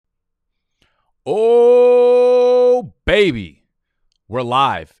Oh, baby. We're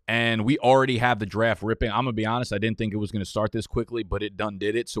live, and we already have the draft ripping. I'm going to be honest, I didn't think it was going to start this quickly, but it done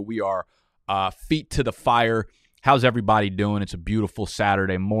did it. So we are feet to the fire. How's everybody doing? It's a beautiful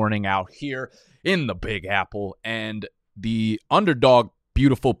Saturday morning out here in the Big Apple, and the Underdog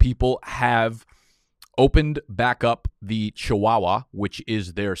beautiful people have opened back up the Chihuahua, which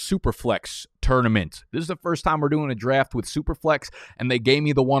is their Superflex tournament. This is the first time we're doing a draft with Superflex, and they gave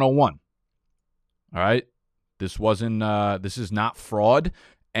me the 101. All right. This is not fraud,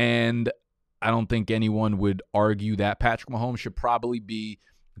 and I don't think anyone would argue that Patrick Mahomes should probably be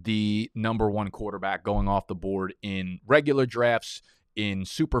the number one quarterback going off the board in regular drafts, in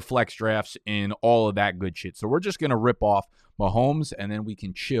super flex drafts, in all of that good shit. So we're just going to rip off Mahomes, and then we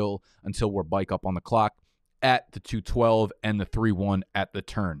can chill until we're bike up on the clock at the 212 and the 3-1 at the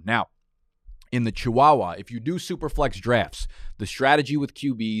turn. Now, in the Chihuahua, if you do super flex drafts, the strategy with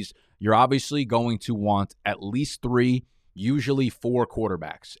QBs, you're obviously going to want at least 3, usually 4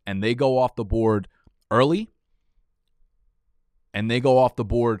 quarterbacks. And they go off the board early, and they go off the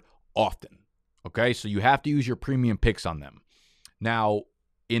board often. Okay, so you have to use your premium picks on them. Now,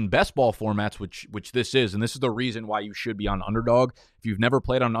 in best ball formats, which this is, and this is the reason why you should be on Underdog. If you've never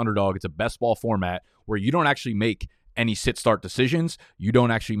played on Underdog, it's a best ball format where you don't actually make any sit-start decisions. You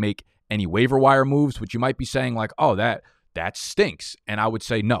don't actually make any waiver wire moves, which you might be saying like, oh, that stinks. And I would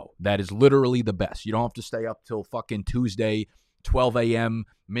say, no, that is literally the best. You don't have to stay up till fucking Tuesday, 12 a.m.,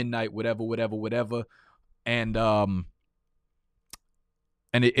 midnight, whatever.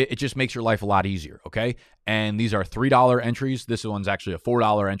 And it just makes your life a lot easier, okay? And these are $3 entries. This one's actually a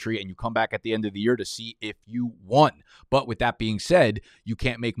 $4 entry, and you come back at the end of the year to see if you won. But with that being said, you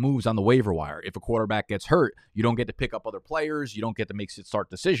can't make moves on the waiver wire. If a quarterback gets hurt, you don't get to pick up other players. You don't get to make start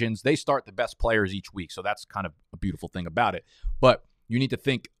decisions. They start the best players each week, so that's kind of a beautiful thing about it. But you need to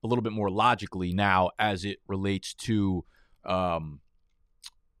think a little bit more logically now as it relates to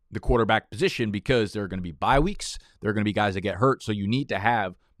the quarterback position, because there are going to be bye weeks. There are going to be guys that get hurt. So you need to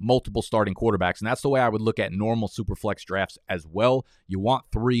have multiple starting quarterbacks. And that's the way I would look at normal Superflex drafts as well. You want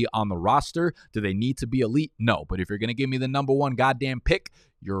 3 on the roster. Do they need to be elite? No. But if you're going to give me the number one goddamn pick,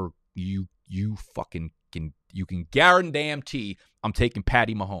 you can guarantee I'm taking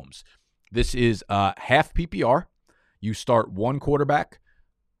Patty Mahomes. This is half PPR. You start 1 quarterback,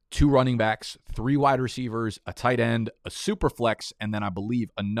 2 running backs, 3 wide receivers, a tight end, a super flex, and then I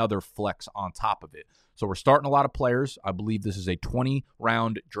believe another flex on top of it. So we're starting a lot of players. I believe this is a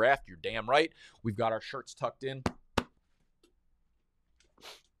 20-round draft. You're damn right. We've got our shirts tucked in.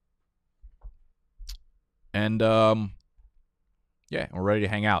 And, yeah, we're ready to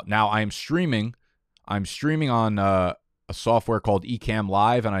hang out. Now, I'm streaming on a software called Ecamm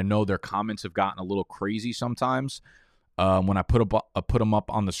Live, and I know their comments have gotten a little crazy sometimes. When I put them up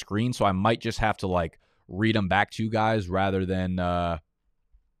on the screen, so I might just have to like read them back to you guys rather than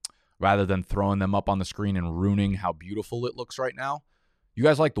throwing them up on the screen and ruining how beautiful it looks right now. You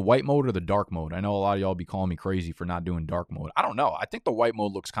guys like the white mode or the dark mode? I know a lot of y'all be calling me crazy for not doing dark mode. I don't know. I think the white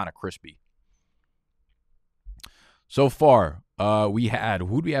mode looks kind of crispy. So far, who do we have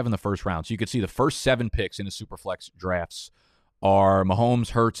in the first round? So you can see the first 7 picks in the Superflex drafts are Mahomes,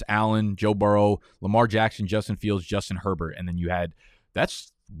 Hurts, Allen, Joe Burrow, Lamar Jackson, Justin Fields, Justin Herbert. And then you had,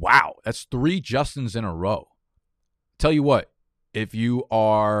 that's 3 Justins in a row. Tell you what, if you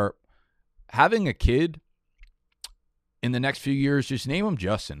are having a kid in the next few years, just name him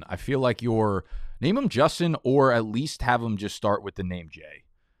Justin. I feel like name him Justin, or at least have him just start with the name Jay.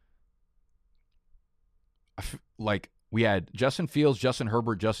 Like we had Justin Fields, Justin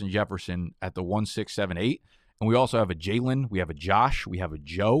Herbert, Justin Jefferson at the 1, 6, 7, 8. And we also have a Jalen, we have a Josh, we have a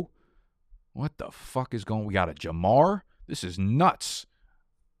Joe. What the fuck is going on? We got a Jamar. This is nuts.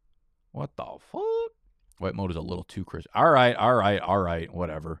 What the fuck? White mode is a little too crisp. All right.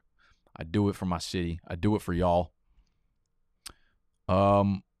 Whatever. I do it for my city. I do it for y'all.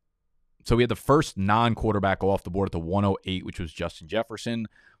 So we had the first non-quarterback go off the board at the 108, which was Justin Jefferson.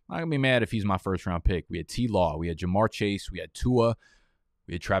 I'm not going to be mad if he's my first-round pick. We had T-Law. We had Jamar Chase. We had Tua.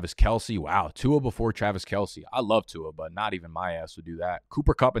 We had Travis Kelce. Wow, Tua before Travis Kelce. I love Tua, but not even my ass would do that.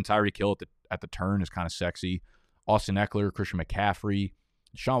 Cooper Kupp and Tyreek Hill at the turn is kind of sexy. Austin Eckler, Christian McCaffrey,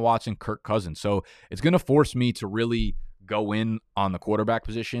 Deshaun Watson, Kirk Cousins. So it's going to force me to really go in on the quarterback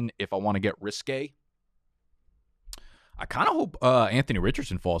position if I want to get risque. I kind of hope Anthony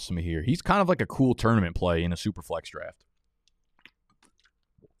Richardson falls to me here. He's kind of like a cool tournament play in a Superflex draft.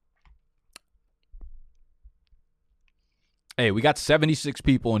 Hey, we got 76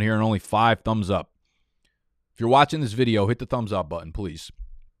 people in here and only 5 thumbs up. If you're watching this video, hit the thumbs up button, please.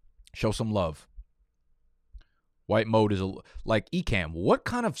 Show some love. White mode is like Ecamm. What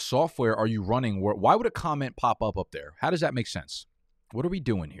kind of software are you running? Why would a comment pop up there? How does that make sense? What are we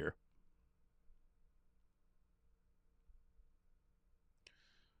doing here?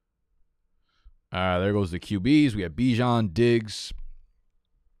 There goes the QBs. We have Bijan, Diggs.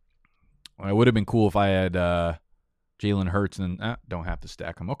 It would have been cool if I had Jalen Hurts and don't have to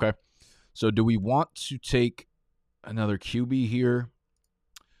stack them. Okay. So do we want to take another QB here?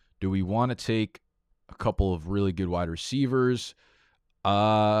 Do we want to take a couple of really good wide receivers?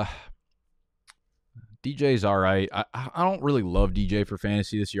 DJ's all right. I don't really love DJ for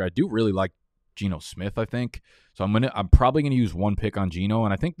fantasy this year. I do really like Geno Smith, I think. So I'm probably gonna use one pick on Geno.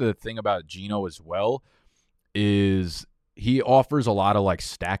 And I think the thing about Geno as well is he offers a lot of like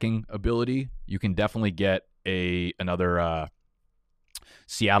stacking ability. You can definitely get another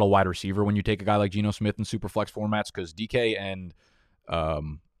Seattle wide receiver when you take a guy like Geno Smith in Superflex formats, because DK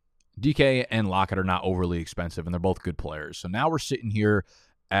and Lockett are not overly expensive, and they're both good players. So now we're sitting here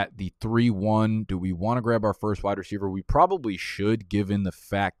at the 3-1. Do we want to grab our first wide receiver? We probably should, given the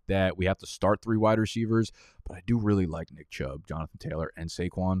fact that we have to start 3 wide receivers. But I do really like Nick Chubb, Jonathan Taylor, and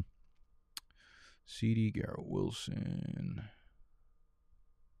Saquon. CD, Garrett Wilson.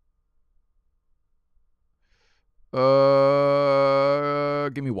 Give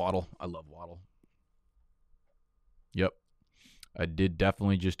me Waddle. I love Waddle. Yep. I did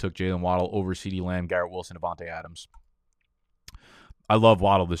definitely just took Jalen Waddle over CeeDee Lamb, Garrett Wilson, Devontae Adams. I love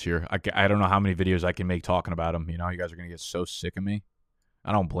Waddle this year. I don't know how many videos I can make talking about him. You know, you guys are going to get so sick of me.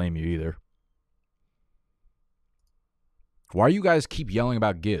 I don't blame you either. Why you guys keep yelling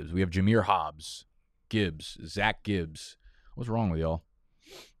about Gibbs? We have Jameer Hobbs, Gibbs, Zach Gibbs. What's wrong with y'all?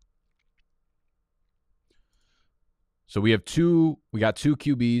 So we got two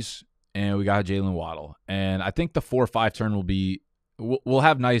QBs, and we got Jalen Waddle. And I think the 4-5 turn will be, we'll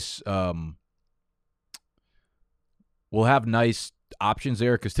have nice options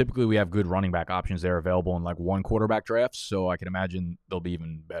there, because typically we have good running back options there available in like one quarterback drafts. So I can imagine they'll be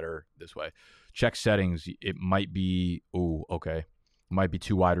even better this way. Check settings. It might be, okay. It might be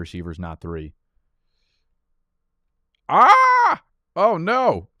 2 wide receivers, not 3. Oh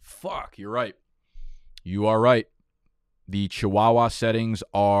no. Fuck, you're right. You are right. The Chihuahua settings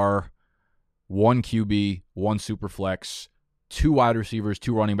are 1 QB, 1 super flex, 2 wide receivers,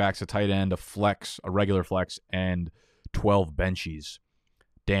 2 running backs, a tight end, a flex, a regular flex, and 12 benchies.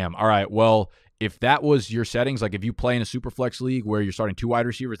 Damn. All right. Well, if that was your settings, like if you play in a super flex league where you're starting 2 wide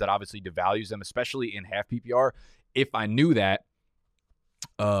receivers, that obviously devalues them, especially in half PPR. If I knew that,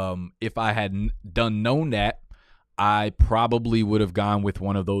 if I had known that, I probably would have gone with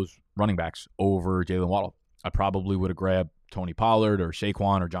one of those running backs over Jalen Waddle. I probably would have grabbed Tony Pollard or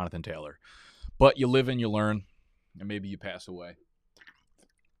Saquon or Jonathan Taylor. But you live and you learn, and maybe you pass away.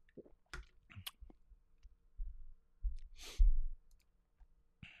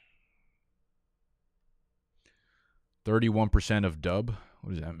 %31 of dub.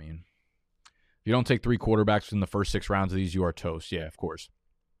 What does that mean? If you don't take 3 quarterbacks in the first 6 rounds of these, you are toast. Yeah, of course.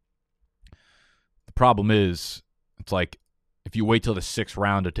 The problem is, it's like if you wait till the 6th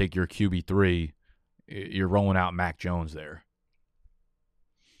round to take your QB3, you're rolling out Mac Jones there.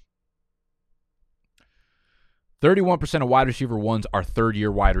 31% of wide receiver ones are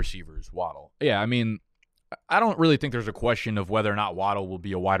third-year wide receivers. Waddle. Yeah, I mean, I don't really think there's a question of whether or not Waddle will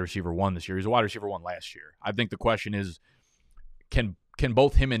be a wide receiver 1 this year. He was a wide receiver 1 last year. I think the question is, can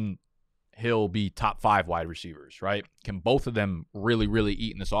both him and Hill be top 5 wide receivers, right? Can both of them really, really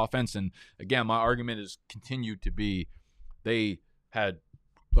eat in this offense? And again, my argument is continued to be they had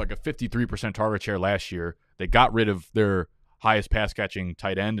like a 53% target share last year. They got rid of their highest pass catching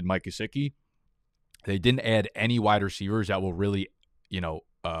tight end in Mike Gesicki. They didn't add any wide receivers that will really,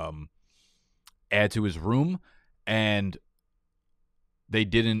 add to his room, and they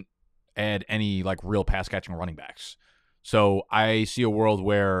didn't add any like real pass catching running backs. So I see a world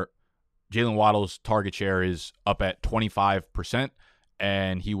where Jalen Waddle's target share is up at 25%,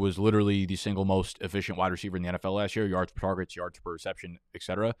 and he was literally the single most efficient wide receiver in the NFL last year, yards per targets, yards per reception,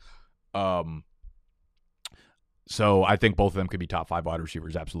 etc. So I think both of them could be top 5 wide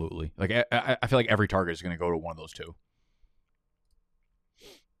receivers, absolutely. Like I feel like every target is going to go to one of those 2.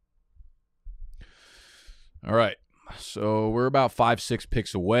 All right, so we're about 5-6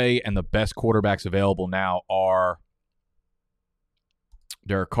 picks away, and the best quarterbacks available now are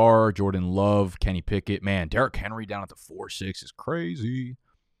Derek Carr, Jordan Love, Kenny Pickett. Man, Derrick Henry down at the 4-6 is crazy.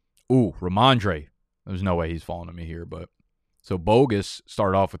 Ooh, Ramondre. There's no way he's falling to me here, but so Bogus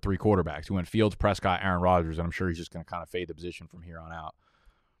started off with 3 quarterbacks. He went Fields, Prescott, Aaron Rodgers, and I'm sure he's just going to kind of fade the position from here on out.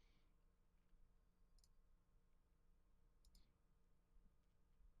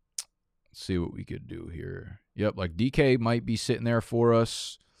 Let's see what we could do here. Yep, like DK might be sitting there for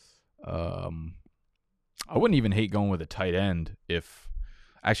us. I wouldn't even hate going with a tight end if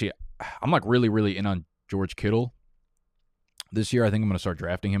actually I'm like really, really in on George Kittle this year. I think I'm going to start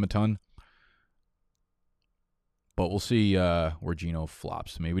drafting him a ton. But we'll see where Geno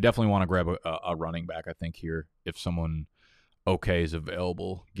flops to me. We definitely want to grab a running back, I think, here if someone okay is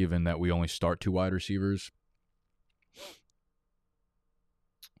available, given that we only start 2 wide receivers.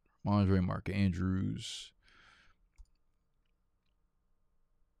 Mondre, Mark Andrews.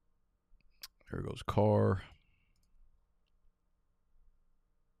 There goes Carr.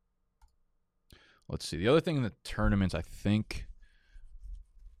 Let's see. The other thing in the tournaments, I think,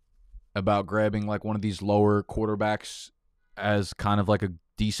 about grabbing like one of these lower quarterbacks as kind of like a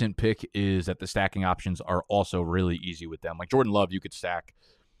decent pick is that the stacking options are also really easy with them. Like Jordan Love, you could stack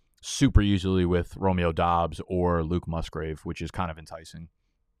super easily with Romeo Doubs or Luke Musgrave, which is kind of enticing.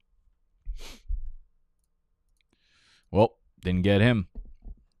 Well, didn't get him.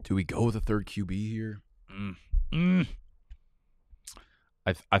 Do we go with a third QB here?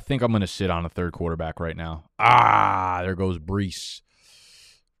 I think I'm going to sit on a third quarterback right now. There goes Brees.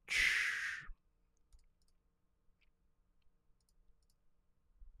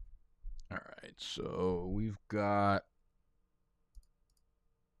 All right, so we've got...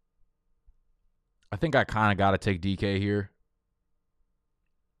 I think I kind of got to take DK here.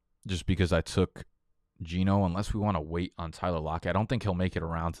 Just because I took Geno, unless we want to wait on Tyler Lockett. I don't think he'll make it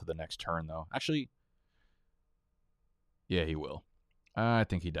around to the next turn, though. Actually, yeah, he will. I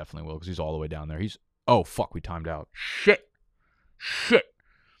think he definitely will because he's all the way down there. Oh, fuck, we timed out. Shit. All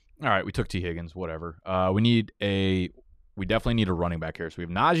right, we took T. Higgins, whatever. We definitely need a running back here. So we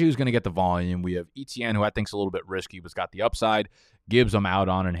have Najee, who's going to get the volume. We have Etienne, who I think is a little bit risky, but's got the upside. Gibbs, I'm out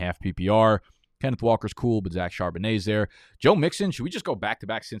on in half PPR. Kenneth Walker's cool, but Zach Charbonnet's there. Joe Mixon, should we just go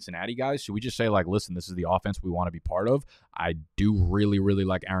back-to-back Cincinnati guys? Should we just say, like, listen, this is the offense we want to be part of? I do really, really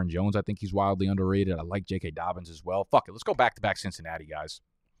like Aaron Jones. I think he's wildly underrated. I like J.K. Dobbins as well. Fuck it. Let's go back-to-back Cincinnati guys.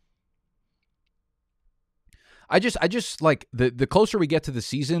 I just like, the closer we get to the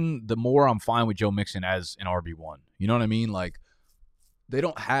season, the more I'm fine with Joe Mixon as an RB1. You know what I mean? Like, they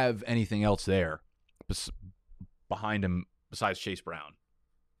don't have anything else there behind him besides Chase Brown.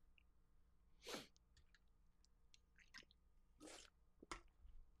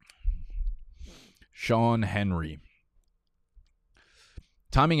 Sean Henry.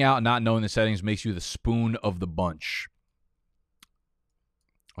 Timing out and not knowing the settings makes you the spoon of the bunch.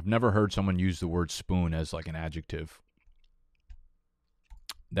 I've never heard someone use the word spoon as like an adjective.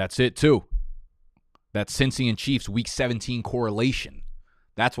 That's it, too. That's Cincy and Chiefs Week 17 correlation.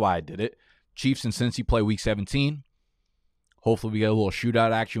 That's why I did it. Chiefs and Cincy play Week 17. Hopefully we get a little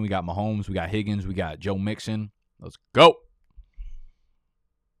shootout action. We got Mahomes, we got Higgins, we got Joe Mixon. Let's go.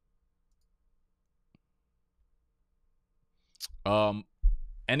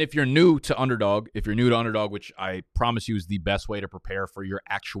 And if you're new to Underdog, which I promise you is the best way to prepare for your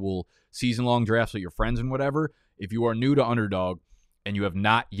actual season-long drafts with your friends and whatever, if you are new to Underdog and you have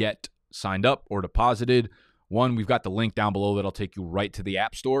not yet signed up or deposited, one, we've got the link down below that'll take you right to the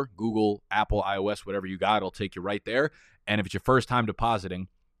App Store, Google, Apple, iOS, whatever you got, it'll take you right there. And if it's your first time depositing,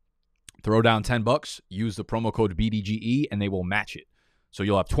 throw down $10, use the promo code BDGE, and they will match it. So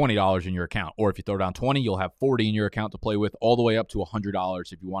you'll have $20 in your account. Or if you throw down $20, you'll have $40 in your account to play with, all the way up to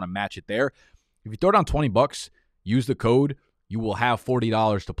 $100 if you want to match it there. If you throw down $20, use the code, you will have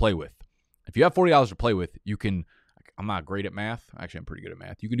 $40 to play with. If you have $40 to play with, you can, I'm not great at math. Actually, I'm pretty good at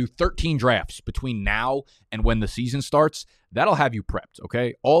math. You can do 13 drafts between now and when the season starts. That'll have you prepped,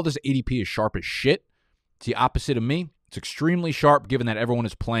 okay? All this ADP is sharp as shit. It's the opposite of me. It's extremely sharp given that everyone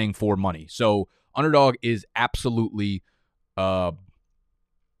is playing for money. So Underdog is absolutely the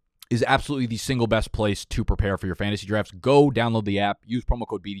single best place to prepare for your fantasy drafts. Go download the app. Use promo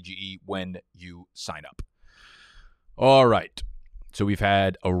code BDGE when you sign up. All right. So we've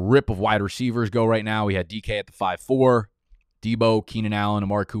had a rip of wide receivers go right now. We had DK at the 5-4, Debo, Keenan Allen,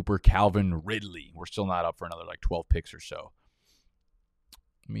 Amari Cooper, Calvin Ridley. We're still not up for another like 12 picks or so.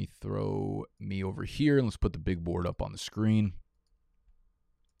 Let me throw me over here, and let's put the big board up on the screen.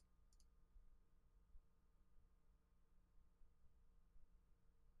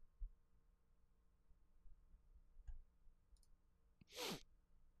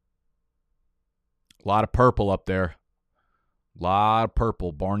 A lot of purple up there. A lot of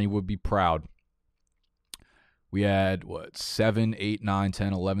purple. Barney would be proud. We had, 7, 8, 9,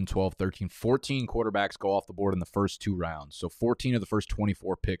 10, 11, 12, 13, 14 quarterbacks go off the board in the first 2 rounds. So 14 of the first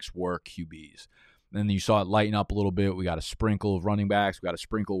 24 picks were QBs. Then you saw it lighten up a little bit. We got a sprinkle of running backs. We got a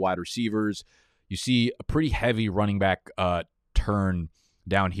sprinkle of wide receivers. You see a pretty heavy running back turn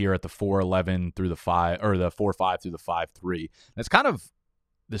down here at the 4.11 through the 5, or the 4.5 through the 5.3. That's kind of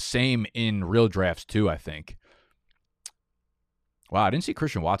the same in real drafts too, I think. Wow, I didn't see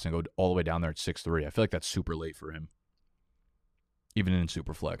Christian Watson go all the way down there at 6'3". I feel like that's super late for him, even in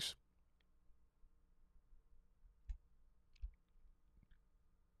Superflex.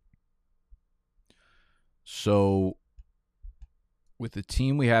 So with the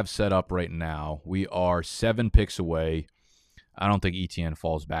team we have set up right now, we are 7 picks away. I don't think ETN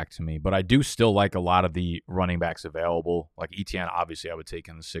falls back to me, but I do still like a lot of the running backs available. Like ETN, obviously, I would take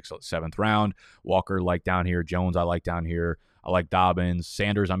in the 6th, 7th round. Walker, like down here. Jones, I like down here. I like Dobbins.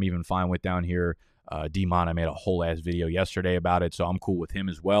 Sanders, I'm even fine with down here. D-Mon, I made a whole ass video yesterday about it, so I'm cool with him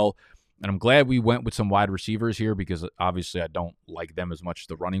as well. And I'm glad we went with some wide receivers here because obviously I don't like them as much as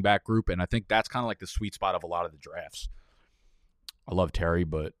the running back group, and I think that's kind of like the sweet spot of a lot of the drafts. I love Terry,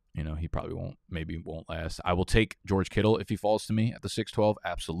 but he probably won't last. I will take George Kittle if he falls to me at the 6-12,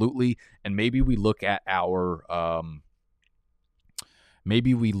 absolutely. And maybe we look at our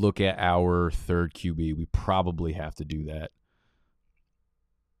third QB. We probably have to do that.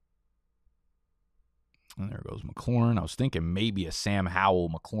 And there goes McLaurin. I was thinking maybe a Sam Howell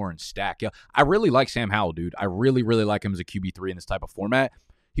McLaurin stack. Yeah, I really like Sam Howell, dude. I really, really like him as a QB3 in this type of format.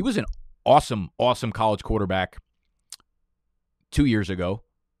 He was an awesome, awesome college quarterback 2 years ago.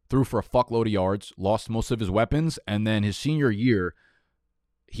 Threw for a fuckload of yards, lost most of his weapons, and then his senior year,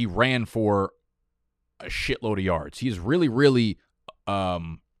 he ran for a shitload of yards. He is really, really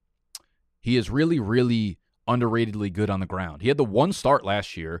underratedly good on the ground. He had the one start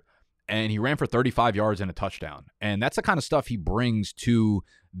last year, and he ran for 35 yards and a touchdown. And that's the kind of stuff he brings to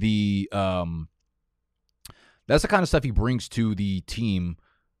the team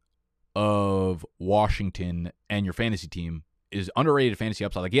of Washington and your fantasy team. Is underrated fantasy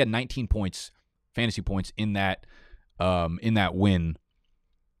upside. Like he had 19 fantasy points in that win.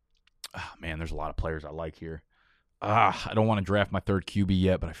 Oh, man, there's a lot of players I like here. I don't want to draft my third QB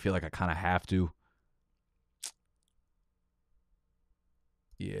yet, but I feel like I kind of have to.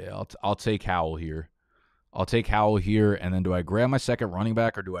 Yeah, I'll take Howell here. And then do I grab my second running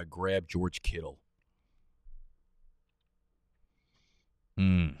back or do I grab George Kittle?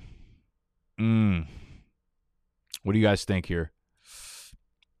 What do you guys think here?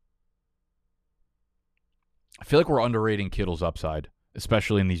 I feel like we're underrating Kittle's upside,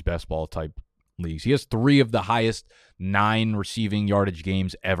 especially in these best ball type leagues. He has 3 of the highest 9 receiving yardage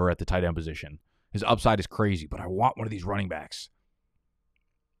games ever at the tight end position. His upside is crazy, but I want one of these running backs.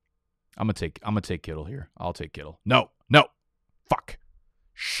 I'm gonna take Kittle here. I'll take Kittle. No. Fuck.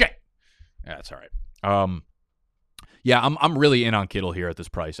 Shit. Yeah, that's all right. Yeah, I'm really in on Kittle here at this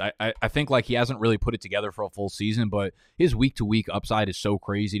price. I think like he hasn't really put it together for a full season, but his week-to-week upside is so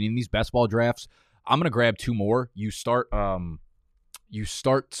crazy. And in these best ball drafts, I'm gonna grab 2 more. You start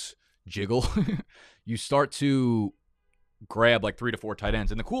jiggle. You start to grab like 3 to 4 tight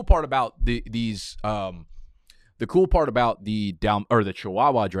ends. And the cool part about the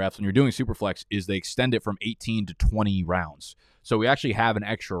Chihuahua drafts when you're doing Superflex is they extend it from 18 to 20 rounds. So we actually have an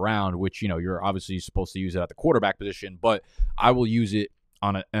extra round, which, you're obviously supposed to use it at the quarterback position, but I will use it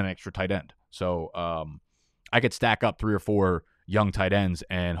on an extra tight end. So I could stack up 3 or 4 young tight ends,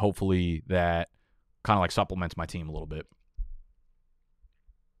 and hopefully that kind of like supplements my team a little bit.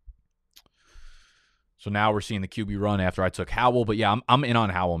 So now we're seeing the QB run after I took Howell. But yeah, I'm in on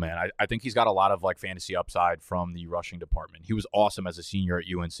Howell, man. I think he's got a lot of like fantasy upside from the rushing department. He was awesome as a senior at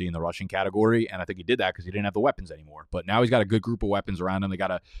UNC in the rushing category, and I think he did that because he didn't have the weapons anymore. But now he's got a good group of weapons around him. They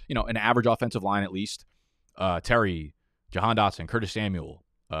got an average offensive line at least. Terry, Jahan Dotson, Curtis Samuel.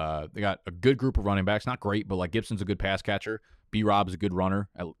 They got a good group of running backs. Not great, but like Gibson's a good pass catcher. B-Rob's a good runner,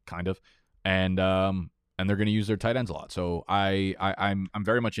 kind of. And they're going to use their tight ends a lot. So I'm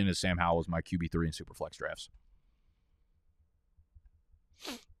very much into Sam Howell as my QB3 in Superflex drafts.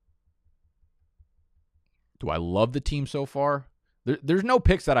 Do I love the team so far? There's no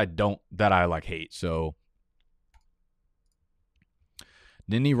picks that I like hate. So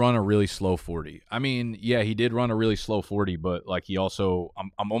didn't he run a really slow 40? I mean, yeah, he did run a really slow 40, but like he also,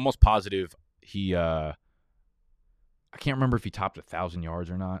 I'm almost positive he, I can't remember if he topped 1,000 yards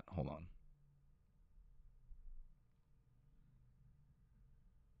or not. Hold on.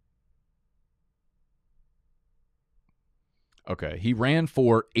 Okay, he ran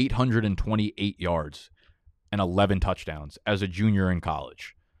for 828 yards and 11 touchdowns as a junior in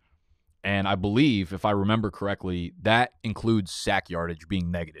college. And I believe, if I remember correctly, that includes sack yardage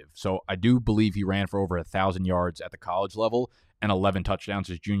being negative. So I do believe he ran for over 1,000 yards at the college level and 11 touchdowns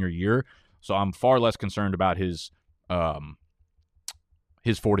his junior year. So I'm far less concerned about his 40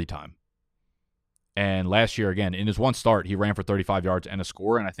 time. And last year, again, in his one start, he ran for 35 yards and a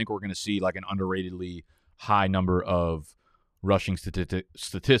score. And I think we're going to see like an underratedly high number of rushing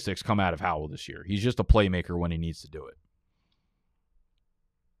statistics come out of Howell this year. He's just a playmaker when he needs to do it.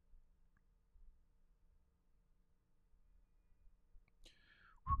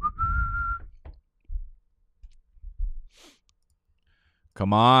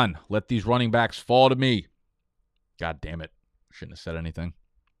 Come on. Let these running backs fall to me. God damn it. Shouldn't have said anything.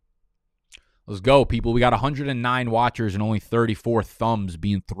 Let's go, people. We got 109 watchers and only 34 thumbs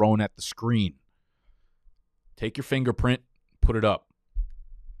being thrown at the screen. Take your fingerprint, put it up.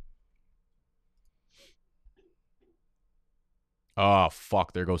 Oh,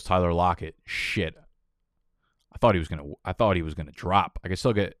 fuck. There goes Tyler Lockett. Shit. I thought he was gonna drop. I can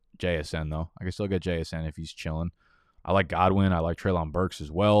still get JSN, though. I can still get JSN if he's chilling. I like Godwin. I like Treylon Burks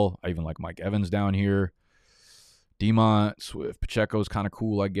as well. I even like Mike Evans down here. Demont, Swift, Pacheco's kind of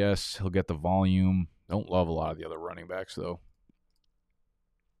cool, I guess. He'll get the volume. Don't love a lot of the other running backs, though.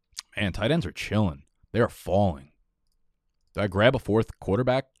 Man, tight ends are chilling. They are falling. Did I grab a fourth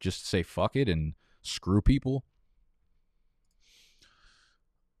quarterback just to say fuck it and screw people?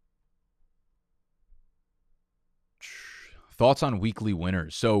 Thoughts on weekly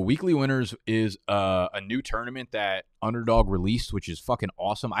winners. So weekly winners is a new tournament that Underdog released, which is fucking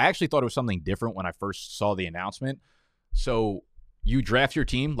awesome. I actually thought it was something different when I first saw the announcement. So you draft your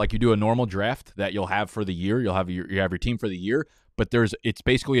team like you do a normal draft that you'll have for the year. You have your team for the year, but it's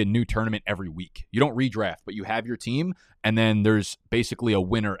basically a new tournament every week. You don't redraft, but you have your team, and then there's basically a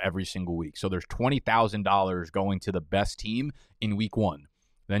winner every single week. So there's $20,000 going to the best team in week 1.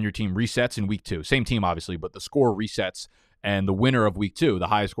 Then your team resets in week 2. Same team, obviously, but the score resets. And the winner of week 2, the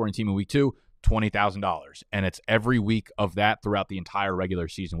highest scoring team in week 2, $20,000. And it's every week of that throughout the entire regular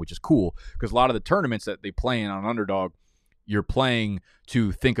season, which is cool because a lot of the tournaments that they play in on Underdog, you're playing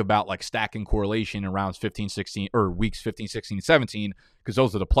to think about like stacking correlation in rounds 15, 16, or weeks 15, 16, and 17 because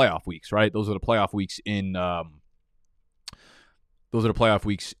those are the playoff weeks, right? Those are the playoff weeks in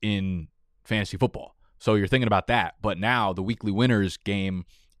fantasy football. So you're thinking about that. But now the weekly winners game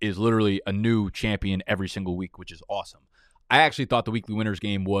is literally a new champion every single week, which is awesome. I actually thought the weekly winners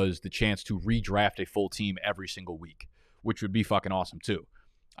game was the chance to redraft a full team every single week, which would be fucking awesome too.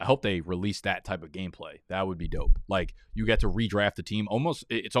 I hope they release that type of gameplay. That would be dope. Like you get to redraft the team.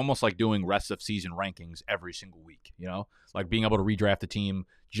 It's almost like doing rest of season rankings every single week, you know? Like being able to redraft the team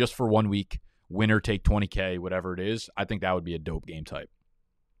just for 1 week, winner take $20K, whatever it is. I think that would be a dope game type.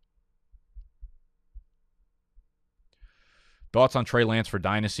 Thoughts on Trey Lance for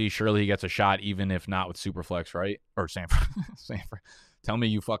Dynasty? Surely he gets a shot, even if not with Superflex, right? Or Sanford. Sanford. Tell me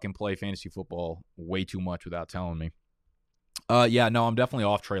you fucking play fantasy football way too much without telling me. Yeah, no, I'm definitely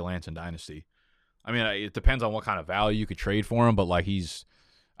off Trey Lance in Dynasty. I mean, it depends on what kind of value you could trade for him, but like he's,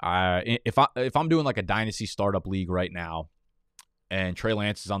 if I'm doing like a Dynasty startup league right now, and Trey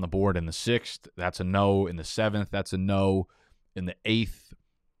Lance is on the board in the 6th, that's a no. In the 7th, that's a no. In the 8th.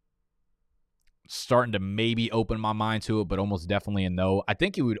 Starting to maybe open my mind to it, but almost definitely a no. I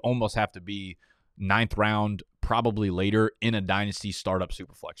think it would almost have to be 9th round, probably later in a Dynasty startup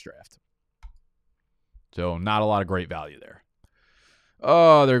Superflex draft. So not a lot of great value there.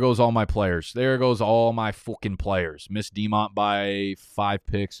 Oh, there goes all my players. There goes all my fucking players. Miss Demont by 5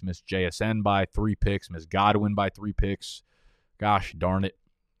 picks. Miss JSN by 3 picks. Miss Godwin by 3 picks. Gosh darn it.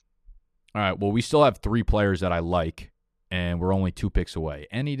 All right, well, we still have 3 players that I like. And we're only 2 picks away.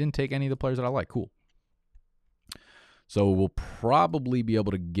 And he didn't take any of the players that I like. Cool. So we'll probably be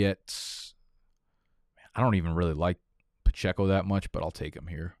able to get... I don't even really like Pacheco that much, but I'll take him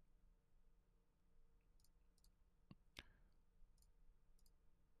here.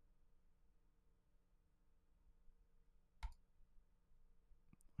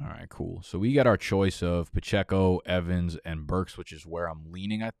 All right, cool. So we got our choice of Pacheco, Evans, and Burks, which is where I'm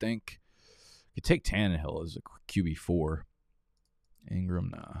leaning, I think. You could take Tannehill as a QB4.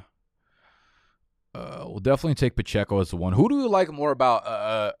 Ingram, nah. We'll definitely take Pacheco as the one. Who do we like more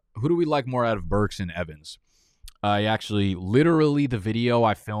about? Who do we like more out of Burks and Evans? I actually, literally, the video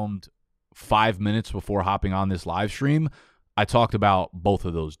I filmed 5 minutes before hopping on this live stream, I talked about both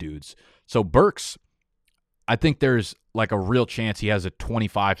of those dudes. So Burks, I think there's like a real chance he has a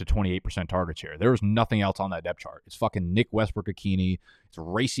 25 to 28% target share. There was nothing else on that depth chart. It's fucking Nick Westbrook-Akini. It's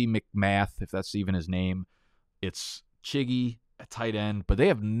Racy McMath, if that's even his name. It's Chiggy at tight end, but they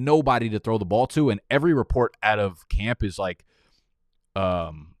have nobody to throw the ball to, and every report out of camp is like,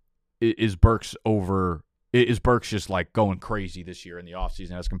 is Burks just like going crazy this year in the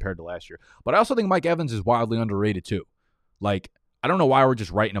offseason as compared to last year? But I also think Mike Evans is wildly underrated too. Like, I don't know why we're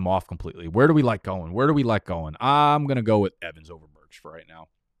just writing him off completely. Where do we like going? I'm going to go with Evans over Burks for right now.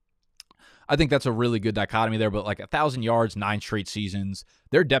 I think that's a really good dichotomy there. But like 1,000 yards, 9 straight seasons.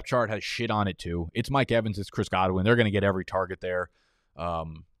 Their depth chart has shit on it too. It's Mike Evans, it's Chris Godwin. They're going to get every target there. They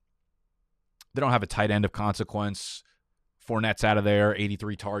don't have a tight end of consequence. Fournette's out of there,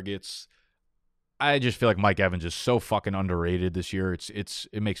 83 targets. I just feel like Mike Evans is so fucking underrated this year. It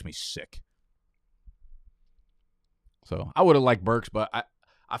makes me sick. So I would have liked Burks, but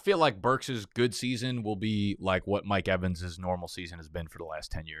I feel like Burks' good season will be like what Mike Evans' normal season has been for the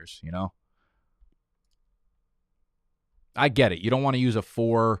last 10 years, you know? I get it. You don't want to use a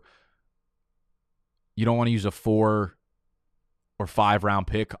 4 or 5 round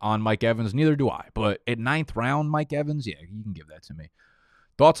pick on Mike Evans. Neither do I. But at 9th round, Mike Evans, yeah, you can give that to me.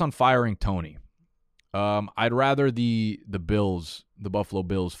 Thoughts on firing Tony? I'd rather the Bills, the Buffalo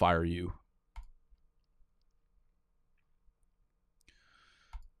Bills, fire you.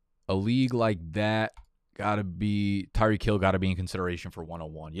 A league like that, Tyreek Hill gotta be in consideration for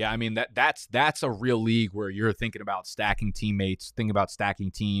 101. Yeah, I mean that's a real league where you're thinking about stacking teammates, thinking about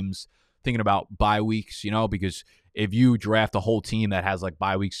stacking teams, thinking about bye weeks, you know, because if you draft a whole team that has like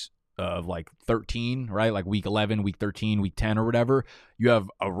bye weeks of like 13, right? Like week 11, week 13, week 10 or whatever, you have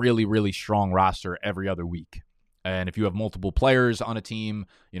a really, really strong roster every other week. And if you have multiple players on a team,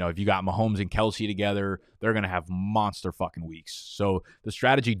 you know, if you got Mahomes and Kelsey together, they're going to have monster fucking weeks. So the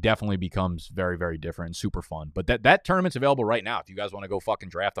strategy definitely becomes very, very different and super fun. But that tournament's available right now if you guys want to go fucking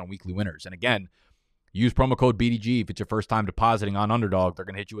draft on weekly winners. And again, use promo code BDG if it's your first time depositing on Underdog. They're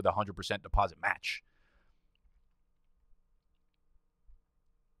going to hit you with a 100% deposit match.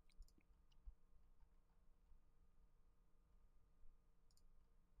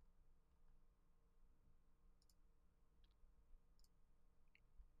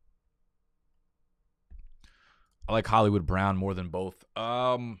 I like Hollywood Brown more than both.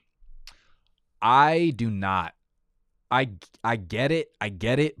 I do not. I get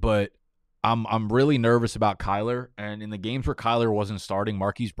it, but I'm really nervous about Kyler. And in the games where Kyler wasn't starting,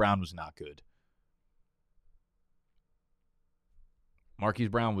 Marquise Brown was not good. Marquise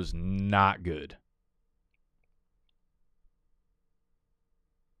Brown was not good.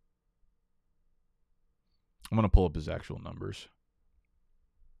 I'm going to pull up his actual numbers.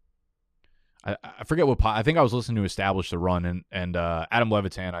 I forget what I think I was listening to Establish the Run, and Adam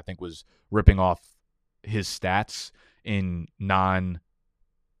Levitan, I think, was ripping off his stats in non-Kyler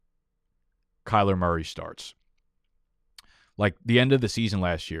Murray starts. Like the end of the season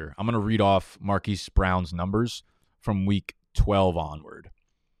last year, I'm going to read off Marquise Brown's numbers from week 12 onward.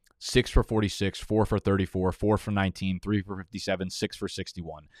 6 for 46, 4 for 34, 4 for 19, 3 for 57, 6 for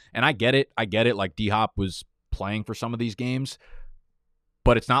 61. And I get it. Like D-Hop was playing for some of these games.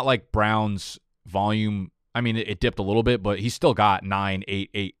 But it's not like Brown's volume. I mean, it dipped a little bit, but he's still got 9,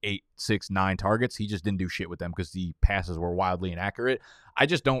 8, 8, 8, 6, 9 targets. He just didn't do shit with them because the passes were wildly inaccurate. I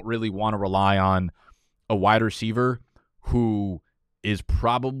just don't really want to rely on a wide receiver who is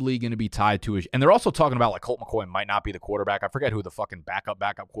probably going to be tied to and they're also talking about like Colt McCoy might not be the quarterback. I forget who the fucking backup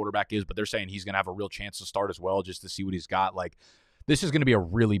quarterback is, but they're saying he's going to have a real chance to start as well just to see what he's got. Like, this is going to be a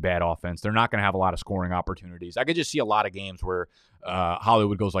really bad offense. They're not going to have a lot of scoring opportunities. I could just see a lot of games where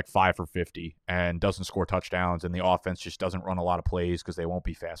Hollywood goes like 5 for 50 and doesn't score touchdowns, and the offense just doesn't run a lot of plays because they won't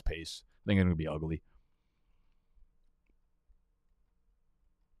be fast-paced. I think it's going to be ugly.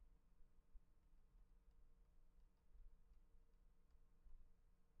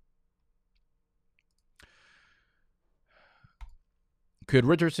 Could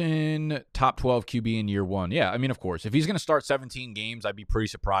Richardson top 12 QB in year one? Yeah, I mean, of course. If he's going to start 17 games, I'd be pretty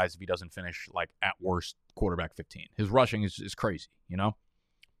surprised if he doesn't finish, like, at worst, quarterback 15. His rushing is crazy, you know?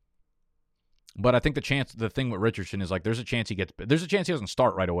 But I think the thing with Richardson is, like, there's a chance he doesn't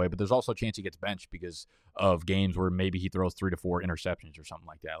start right away, but there's also a chance he gets benched because of games where maybe he throws 3 to 4 interceptions or something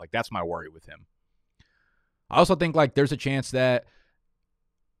like that. Like, that's my worry with him. I also think, like, there's a chance that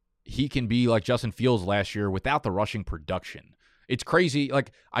he can be like Justin Fields last year without the rushing production. It's crazy.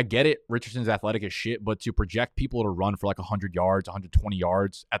 Like, I get it. Richardson's athletic as shit, but to project people to run for like 100 yards, 120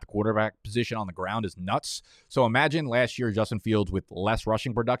 yards at the quarterback position on the ground is nuts. So imagine last year Justin Fields with less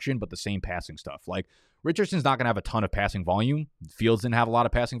rushing production, but the same passing stuff. Like, Richardson's not going to have a ton of passing volume. Fields didn't have a lot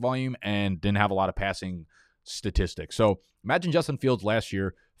of passing volume and didn't have a lot of passing statistics. So imagine Justin Fields last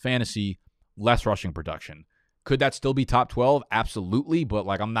year, fantasy, less rushing production. Could that still be top 12? Absolutely, but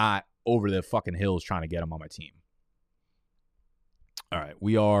like, I'm not over the fucking hills trying to get him on my team. All right,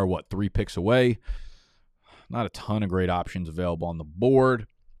 we are, 3 picks away. Not a ton of great options available on the board.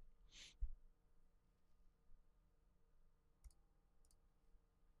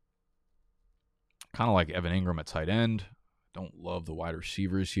 Kind of like Evan Ingram at tight end. Don't love the wide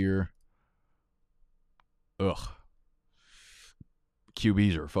receivers here. Ugh.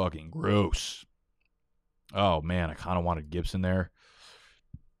 QBs are fucking gross. Oh, man, I kind of wanted Gibson there.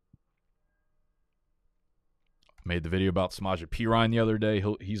 Made the video about Samaje Perine the other day.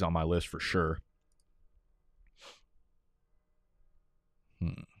 He's on my list for sure.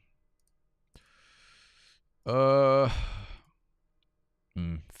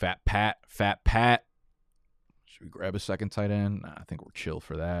 Fat Pat. Should we grab a second tight end? Nah, I think we're chill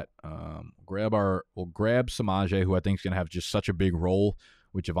for that. We'll grab Samaje, who I think is gonna have just such a big role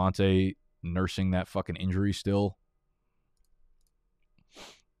with Javonte nursing that fucking injury still.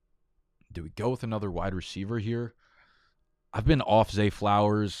 Do we go with another wide receiver here? I've been off Zay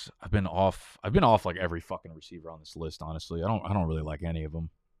Flowers. I've been off like every fucking receiver on this list, honestly. I don't really like any of them.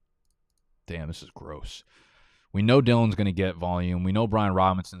 Damn, this is gross. We know Dylan's going to get volume. We know Brian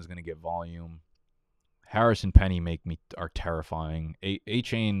Robinson's going to get volume. Harris and Penny are terrifying.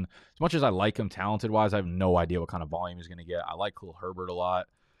 A-Chain, as much as I like him talented-wise, I have no idea what kind of volume he's going to get. I like Khalil Herbert a lot.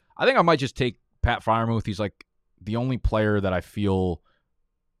 I think I might just take Pat Freiermuth. He's like the only player that I feel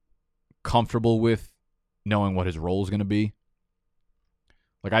comfortable with knowing what his role is going to be.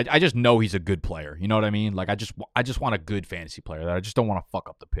 Like, I just know he's a good player. You know what I mean? Like, I just want a good fantasy player that I just don't want to fuck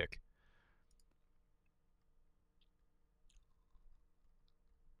up the pick.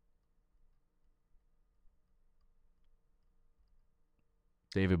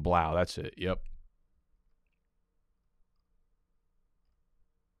 David Blau, that's it. Yep.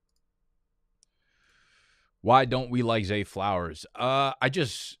 Why don't we like Zay Flowers? Dude,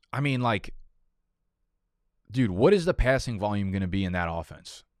 what is the passing volume going to be in that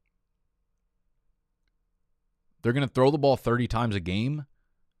offense? They're going to throw the ball 30 times a game,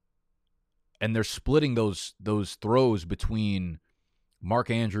 and they're splitting those throws between Mark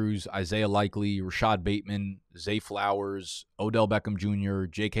Andrews, Isaiah Likely, Rashad Bateman, Zay Flowers, Odell Beckham Jr.,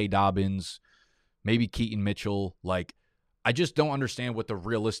 J.K. Dobbins, maybe Keaton Mitchell. Like, I just don't understand what the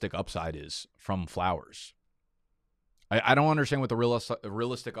realistic upside is from Flowers. I don't understand what the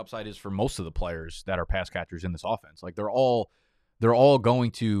realistic upside is for most of the players that are pass catchers in this offense. Like, they're all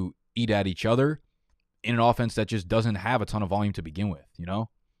going to eat at each other in an offense that just doesn't have a ton of volume to begin with, you know?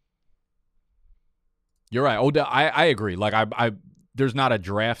 You're right. Odell, I agree. Like, there's not a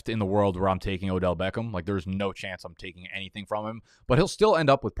draft in the world where I'm taking Odell Beckham. Like, there's no chance I'm taking anything from him. But he'll still end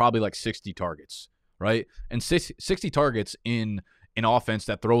up with probably like 60 targets, right? And 60 targets in an offense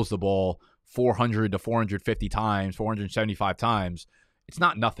that throws the ball 400 to 450 times, 475 times, it's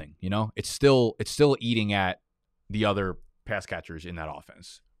not nothing, you know? It's still eating at the other pass catchers in that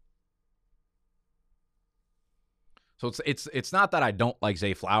offense. So it's not that I don't like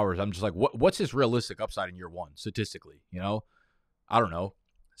Zay Flowers. I'm just like, what's his realistic upside in year one statistically, you know? I don't know,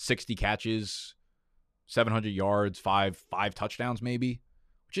 60 catches, 700 yards, five touchdowns maybe,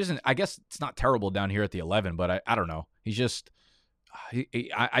 which isn't, I guess it's not terrible down here at the 11, but I don't know. He's just,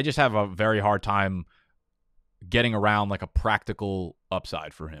 I just have a very hard time getting around like a practical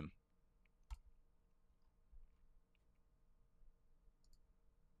upside for him.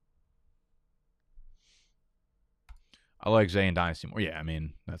 I like Zay in Dynasty more. Yeah, I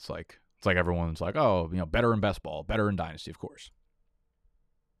mean, it's like everyone's like, oh, you know, better in best ball, better in Dynasty, of course.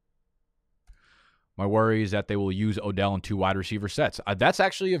 My worry is that they will use Odell in two wide receiver sets. That's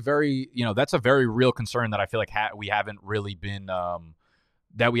actually that's a very real concern that I feel like we haven't really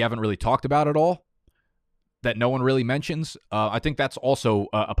talked about at all, that no one really mentions. I think that's also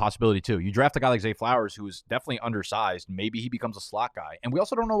a possibility too. You draft a guy like Zay Flowers, who is definitely undersized. Maybe he becomes a slot guy. And we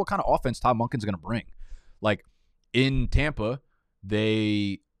also don't know what kind of offense Todd Monken's going to bring. Like in Tampa,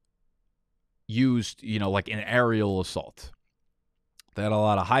 they used, like an aerial assault. They had a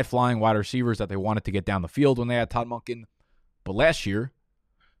lot of high-flying wide receivers that they wanted to get down the field when they had Todd Monken. But last year,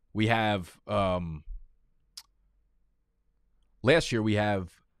 we have Todd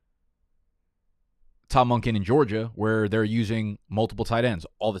Monken in Georgia, where they're using multiple tight ends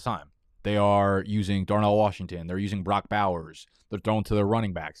all the time. They are using Darnell Washington. They're using Brock Bowers. They're throwing to their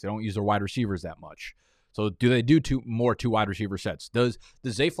running backs. They don't use their wide receivers that much. So do they do two wide receiver sets? Does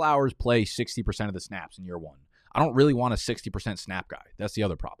Zay Flowers play 60% of the snaps in year one? I don't really want a 60% snap guy. That's the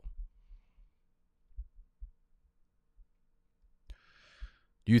other problem.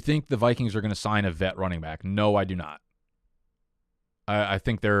 Do you think the Vikings are going to sign a vet running back? No, I do not. I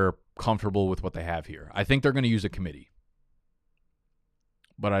think they're comfortable with what they have here. I think they're going to use a committee.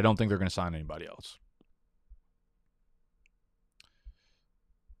 But I don't think they're going to sign anybody else.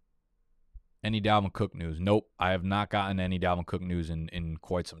 Any Dalvin Cook news? Nope. I have not gotten any Dalvin Cook news in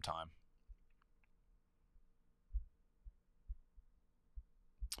quite some time.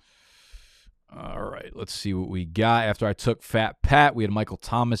 All right, let's see what we got. After I took Fat Pat, we had Michael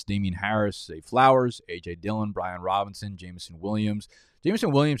Thomas, Damian Harris, Zay Flowers, A.J. Dillon, Brian Robinson, Jameson Williams.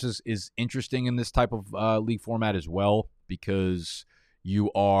 Jameson Williams is interesting in this type of league format as well because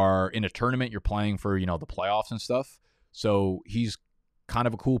you are in a tournament, you're playing for, the playoffs and stuff. So he's kind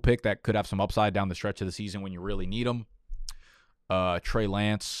of a cool pick that could have some upside down the stretch of the season when you really need him. Trey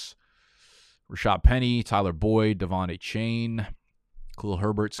Lance, Rashad Penny, Tyler Boyd, Devontae Chain, Khalil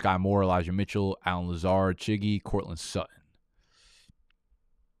Herbert, Sky Moore, Elijah Mitchell, Alan Lazard, Chiggy, Cortland Sutton.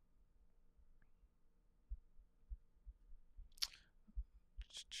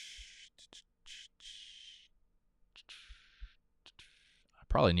 I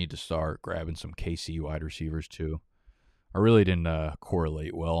probably need to start grabbing some KC wide receivers too. I really didn't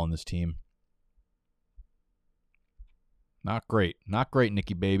correlate well on this team. Not great. Not great,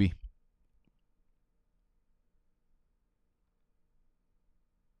 Nicky baby.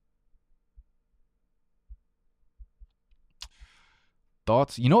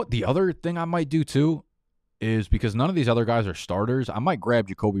 Thoughts? You know what? The other thing I might do too is because none of these other guys are starters, I might grab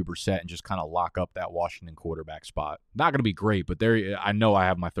Jacoby Brissett and just kind of lock up that Washington quarterback spot. Not going to be great, but there, I know I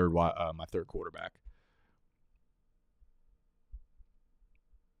have my third quarterback.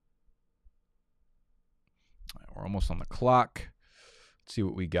 All right, we're almost on the clock. Let's see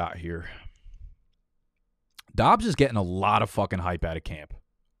what we got here. Dobbs is getting a lot of fucking hype out of camp.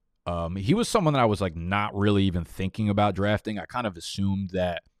 He was someone that I was like not really even thinking about drafting. I kind of assumed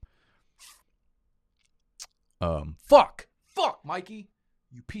that. Fuck, Mikey,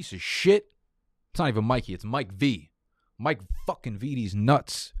 you piece of shit. It's not even Mikey. It's Mike V. Mike fucking V. These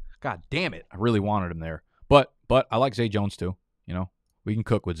nuts. God damn it. I really wanted him there. But I like Zay Jones too. We can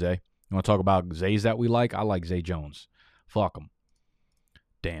cook with Zay. You want to talk about Zays that we like? I like Zay Jones. Fuck him.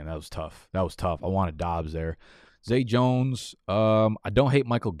 Damn, that was tough. I wanted Dobbs there. Zay Jones. I don't hate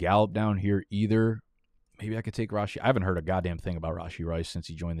Michael Gallup down here either. Maybe I could take Rashee. I haven't heard a goddamn thing about Rashee Rice since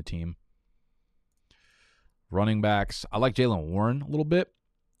he joined the team. Running backs. I like Jaylen Warren a little bit.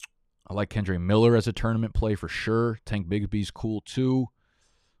 I like Kendre Miller as a tournament play for sure. Tank Bigsby's cool too.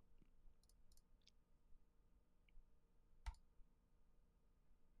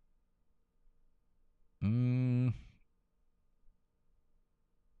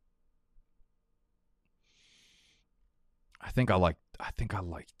 I think I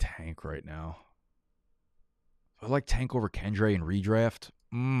like Tank right now. I like Tank over Kendre in redraft.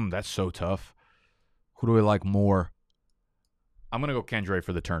 That's so tough. Who do I like more? I'm going to go Kendre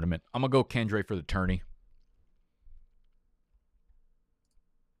for the tournament. I'm going to go Kendre for the tourney.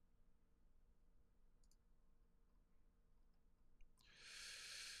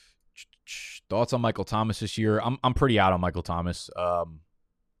 Thoughts on Michael Thomas this year? I'm pretty out on Michael Thomas.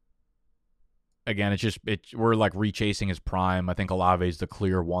 Again, we're like rechasing his prime. I think Olave's the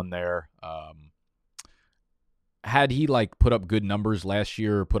clear one there. Had he like put up good numbers last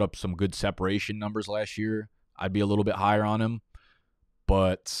year, put up some good separation numbers last year, I'd be a little bit higher on him.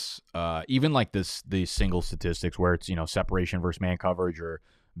 But even like the single statistics where it's separation versus man coverage or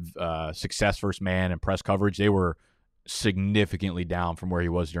success versus man and press coverage, they were significantly down from where he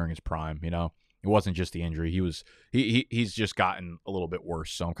was during his prime. It wasn't just the injury. He's just gotten a little bit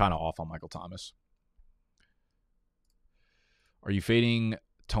worse. So I'm kind of off on Michael Thomas. Are you fading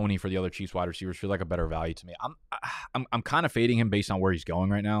Tony for the other Chiefs wide receivers? Feel like a better value to me. I'm kind of fading him based on where he's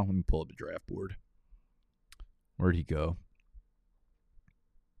going right now. Let me pull up the draft board. Where'd he go?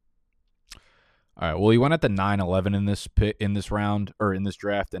 All right. Well, he went at the 9-11 in this round or in this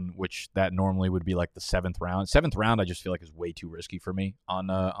draft, and which that normally would be like the 7th round. 7th round, I just feel like is way too risky for me on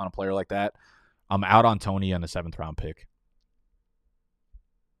a player like that. I'm out on Tony on the 7th round pick.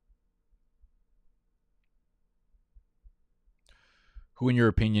 Who, in your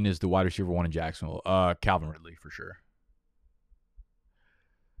opinion, is the wide receiver one in Jacksonville? Calvin Ridley, for sure.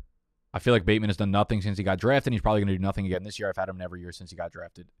 I feel like Bateman has done nothing since he got drafted. He's probably going to do nothing again this year. I've had him every year since he got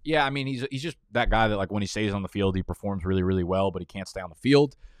drafted. Yeah, I mean, he's just that guy that, like, when he stays on the field, he performs really, really well, but he can't stay on the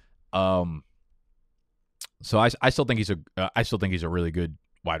field. So I still think he's a really good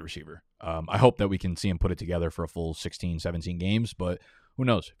wide receiver. I hope that we can see him put it together for a full 16, 17 games, but who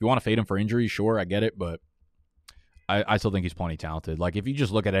knows? If you want to fade him for injury, sure, I get it, but I still think he's plenty talented. Like, if you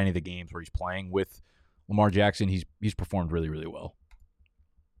just look at any of the games where he's playing with Lamar Jackson, he's performed really, really well.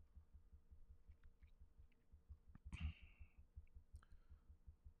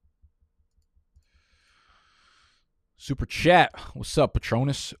 Super chat. What's up,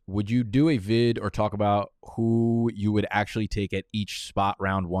 Patronus? Would you do a vid or talk about who you would actually take at each spot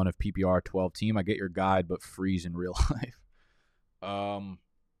round 1 of PPR 12 team? I get your guide, but freeze in real life.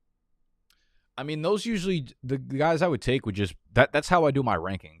 I mean, those usually the guys I would take would just that's how I do my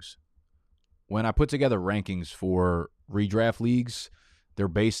rankings. when I put together rankings for redraft leagues, they're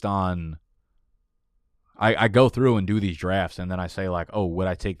based on I go through and do these drafts, and then I say like, oh, would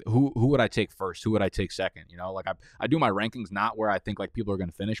I take who would I take first? Who would I take second? You know, like I do my rankings not where I think like people are going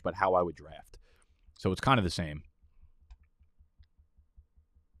to finish, but how I would draft. So it's kind of the same.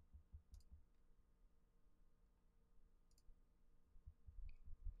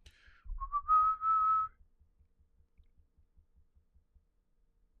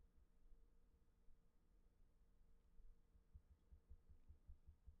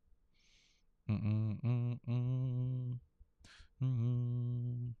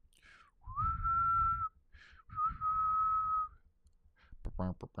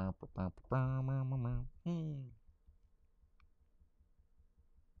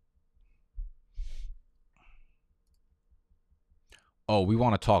 Oh, we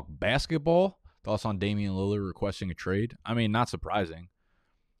want to talk basketball? Thoughts on Damian Lillard requesting a trade? I mean, not surprising.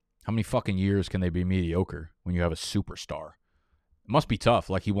 How many fucking years can they be mediocre when you have a superstar? It must be tough.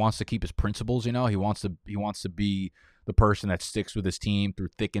 Like, he wants to keep his principles, you know? He wants to be the person that sticks with his team through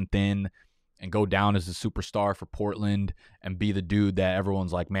thick and thin and go down as a superstar for Portland and be the dude that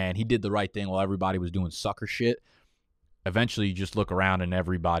everyone's like, man, he did the right thing while everybody was doing sucker shit. Eventually, you just look around and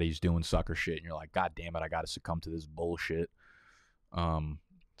everybody's doing sucker shit, and you're like, God damn it, I got to succumb to this bullshit. So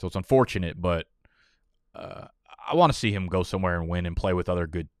it's unfortunate, but I want to see him go somewhere and win and play with other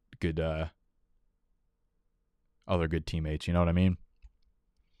good teammates. You know what I mean?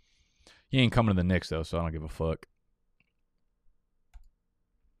 He ain't coming to the Knicks though, so I don't give a fuck.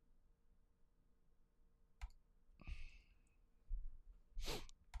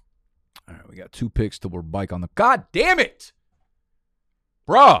 All right, we got 2 picks till we're bike on the. God damn it,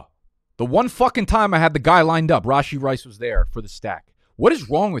 bruh! The one fucking time I had the guy lined up, Rashee Rice was there for the stack. What is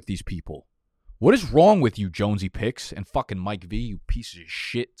wrong with these people? What is wrong with you, Jonesy Picks and fucking Mike V, you pieces of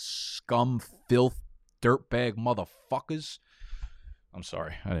shit, scum, filth, dirtbag motherfuckers? I'm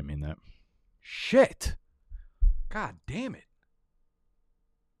sorry. I didn't mean that. Shit. God damn it.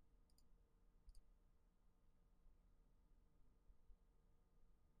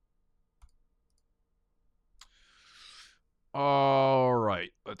 All right.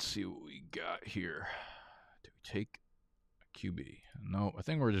 Let's see what we got here. Do we take a QB? No, I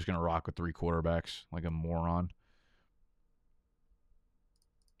think we're just going to rock with 3 quarterbacks like a moron.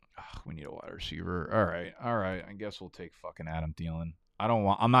 Ugh, we need a wide receiver. All right. I guess we'll take fucking Adam Thielen.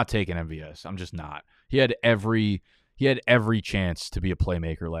 I'm not taking MVS. I'm just not. He had every chance to be a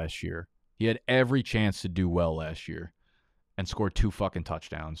playmaker last year. He had every chance to do well last year and scored 2 fucking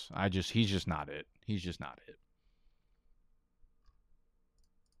touchdowns. He's just not it. He's just not it.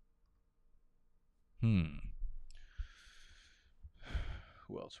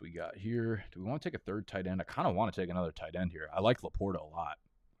 Who else we got here? Do we want to take a 3rd tight end? I kind of want to take another tight end here. I like Laporta a lot.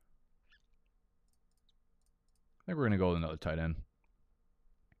 I think we're going to go with another tight end.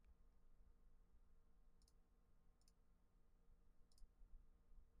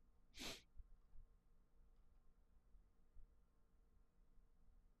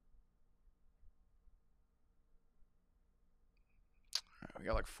 All right, we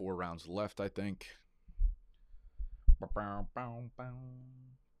got like 4 rounds left, I think.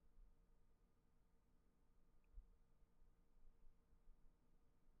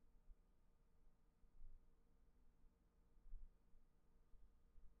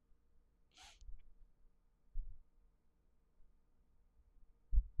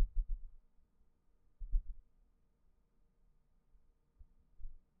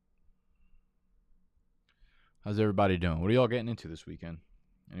 How's everybody doing? What are y'all getting into this weekend?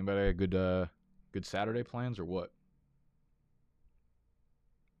 Anybody got good Saturday plans or what?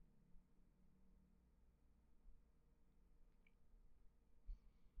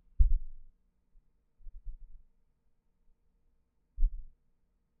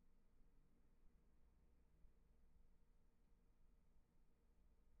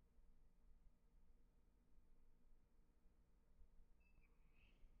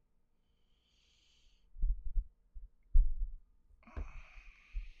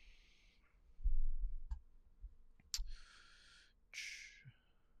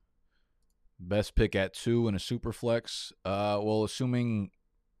 Best pick at 2 in a Superflex. Well, assuming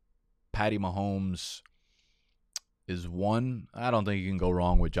Patty Mahomes is 1, I don't think you can go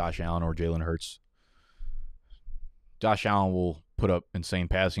wrong with Josh Allen or Jalen Hurts. Josh Allen will put up insane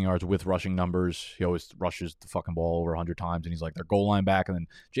passing yards with rushing numbers. He always rushes the fucking ball over 100 times, and he's like their goal line back. And then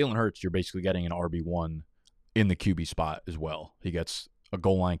Jalen Hurts, you're basically getting an RB1 in the QB spot as well. He gets a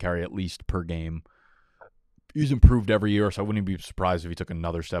goal line carry at least per game. He's improved every year, so I wouldn't be surprised if he took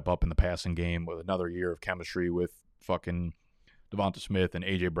another step up in the passing game with another year of chemistry with fucking Devonta Smith and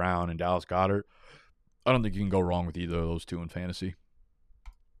A.J. Brown and Dallas Goedert. I don't think you can go wrong with either of those two in fantasy.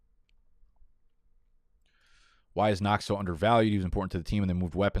 Why is Knox so undervalued? He was important to the team and they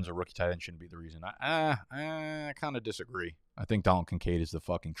moved weapons. A rookie tight end shouldn't be the reason. I kind of disagree. I think Dalton Kincaid is the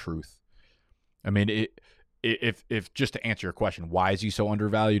fucking truth. I mean, if just to answer your question, why is he so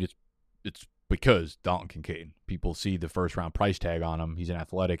undervalued? It's because Dalton Kincaid. People see the first round price tag on him. He's an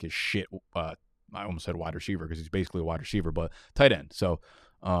athletic as shit. I almost said wide receiver because he's basically a wide receiver, but tight end. So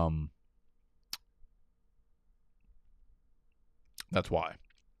that's why.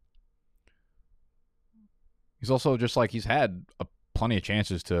 He's also just like he's had plenty of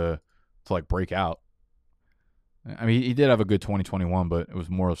chances to like break out. I mean, he did have a good 2021, but it was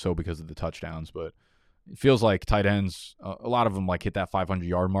more so because of the touchdowns. But it feels like tight ends, a lot of them like hit that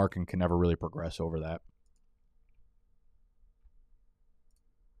 500-yard mark and can never really progress over that.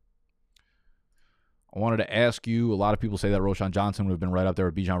 I wanted to ask you, a lot of people say that Roschon Johnson would have been right up there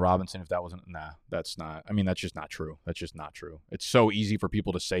with Bijan Robinson if that wasn't. Nah, that's not. I mean, that's just not true. That's just not true. It's so easy for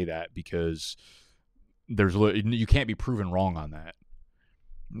people to say that because you can't be proven wrong on that.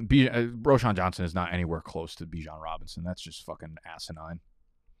 Roschon Johnson is not anywhere close to Bijan Robinson. That's just fucking asinine.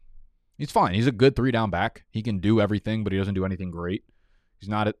 He's fine. He's a good 3-down back. He can do everything, but he doesn't do anything great. He's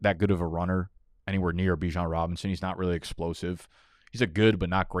not that good of a runner anywhere near Bijan Robinson. He's not really explosive. He's a good but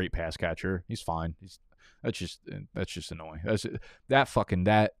not great pass catcher. He's fine. That's just annoying.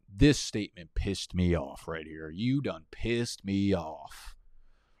 This statement pissed me off right here. You done pissed me off.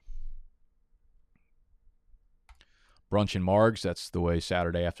 Brunch and Margs, that's the way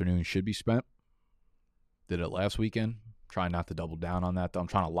Saturday afternoon should be spent. Did it last weekend. Trying not to double down on that, though. I'm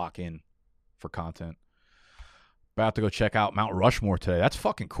trying to lock in for content. About to go check out Mount Rushmore today. That's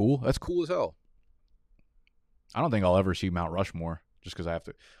fucking cool. That's cool as hell. I don't think I'll ever see Mount Rushmore just because I have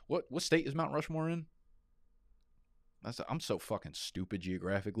to. What state is Mount Rushmore in? I'm so fucking stupid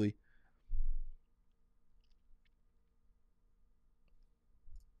geographically.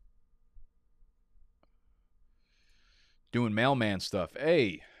 Doing mailman stuff.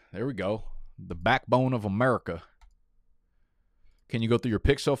 Hey, there we go. The backbone of America. Can you go through your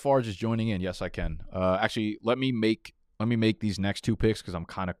picks so far? Just joining in. Yes, I can. Actually, let me make these next two picks because I'm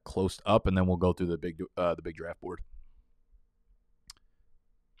kind of close up, and then we'll go through the big draft board.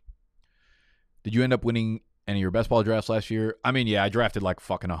 Did you end up winning any of your best ball drafts last year? I mean, yeah, I drafted like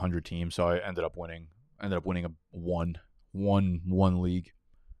fucking 100 teams, so I ended up winning. One league.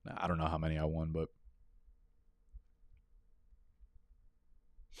 I don't know how many I won, but.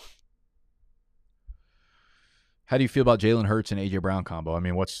 How do you feel about Jalen Hurts and A.J. Brown combo? I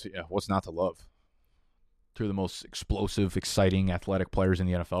mean, what's not to love? Two of the most explosive, exciting, athletic players in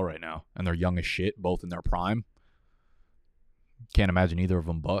the NFL right now. And they're young as shit, both in their prime. Can't imagine either of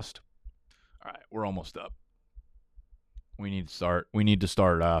them bust. All right, we're almost up. We need to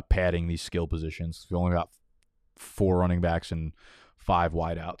start padding these skill positions. We only got 4 running backs and 5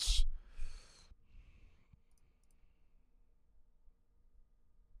 wideouts.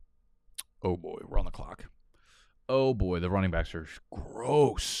 Oh, boy, we're on the clock. Oh, boy, the running backs are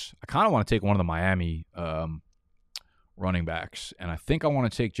gross. I kind of want to take one of the Miami running backs, and I think I want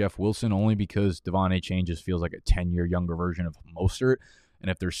to take Jeff Wilson only because Devon A. Chain just feels like a 10-year younger version of Mostert,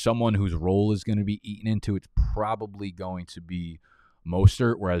 and if there's someone whose role is going to be eaten into, it's probably going to be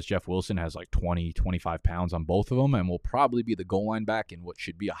Mostert, whereas Jeff Wilson has like 20, 25 pounds on both of them and will probably be the goal line back in what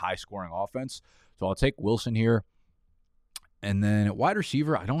should be a high-scoring offense. So I'll take Wilson here. And then at wide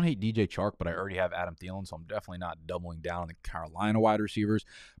receiver, I don't hate DJ Chark, but I already have Adam Thielen, so I'm definitely not doubling down on the Carolina wide receivers.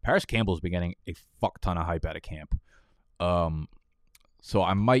 Paris Campbell's been getting a fuck ton of hype out of camp. So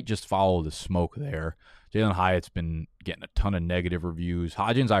I might just follow the smoke there. Jalen Hyatt's been getting a ton of negative reviews.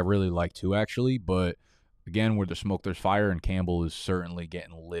 Hodgins I really like too, actually, but again, where there's smoke, there's fire, and Campbell is certainly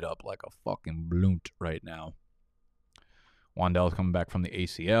getting lit up like a fucking blunt right now. Wan'Dale's coming back from the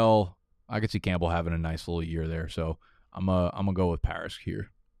ACL. I could see Campbell having a nice little year there, so I'm gonna go with Paris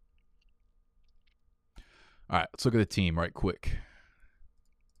here. All right, let's look at the team right quick.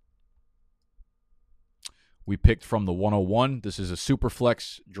 We picked from the 101. This is a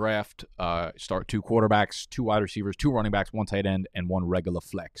Superflex draft. Start 2 quarterbacks, 2 wide receivers, 2 running backs, 1 tight end, and 1 regular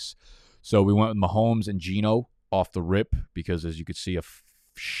flex. So we went with Mahomes and Geno off the rip because, as you could see, a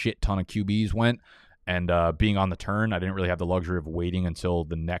shit ton of QBs went. And being on the turn, I didn't really have the luxury of waiting until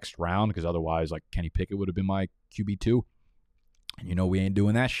the next round because otherwise, like, Kenny Pickett would have been my QB2. And you know we ain't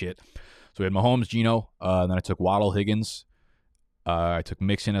doing that shit. So we had Mahomes, Geno, and then I took Waddle, Higgins. I took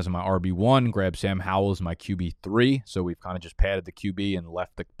Mixon as my RB1, grabbed Sam Howell as my QB3. So we've kind of just padded the QB and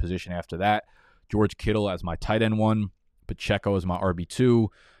left the position after that. George Kittle as my tight end 1. Pacheco as my RB2.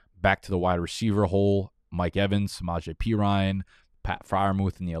 Back to the wide receiver hole. Mike Evans, Samaje Perine. Pat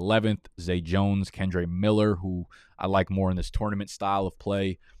Fryermuth in the 11th, Zay Jones, Kendre Miller, who I like more in this tournament style of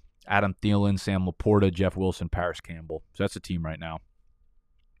play, Adam Thielen, Sam Laporta, Jeff Wilson, Paris Campbell. So that's the team right now.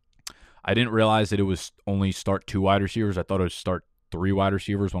 I didn't realize that it was only start 2 wide receivers. I thought it would start 3 wide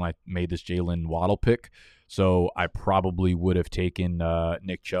receivers when I made this Jalen Waddle pick. So I probably would have taken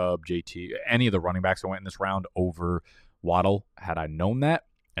Nick Chubb, JT, any of the running backs that went in this round over Waddle had I known that.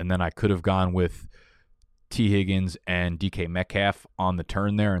 And then I could have gone with T. Higgins and DK Metcalf on the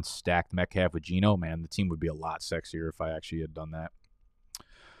turn there and stacked Metcalf with Geno. Man, the team would be a lot sexier if I actually had done that.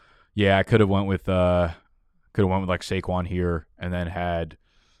 Yeah, I could have went with like Saquon here and then had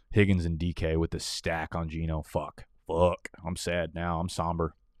Higgins and DK with the stack on Geno. Fuck. I'm sad now. I'm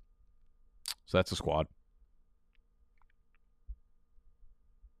somber. So that's the squad.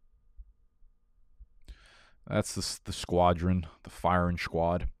 That's the squadron, the firing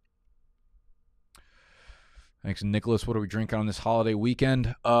squad. Thanks, Nicholas. What are we drinking on this holiday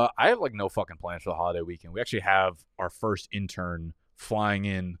weekend? I have like no fucking plans for the holiday weekend. We actually have our first intern flying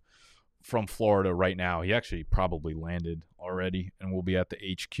in from Florida right now. He actually probably landed already, and we'll be at the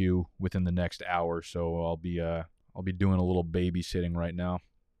HQ within the next hour. So I'll be doing a little babysitting right now.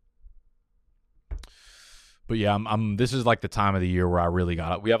 But yeah, this is like the time of the year where I really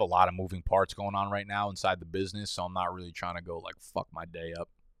got it. We have a lot of moving parts going on right now inside the business, so I'm not really trying to go like fuck my day up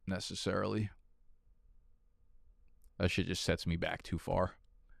necessarily. That shit just sets me back too far.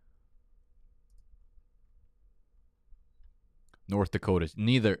 North Dakota.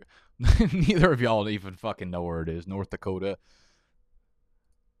 Neither of y'all even fucking know where it is. North Dakota.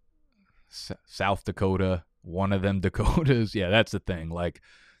 South Dakota. One of them Dakotas. Yeah, that's the thing. Like,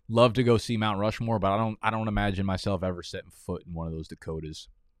 love to go see Mount Rushmore, but I don't imagine myself ever setting foot in one of those Dakotas.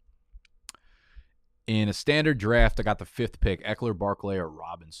 In a standard draft, I got the 5th pick, Eckler, Barkley, or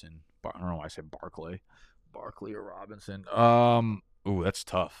Robinson. I don't know why I said Barkley. Barkley or Robinson. Ooh, that's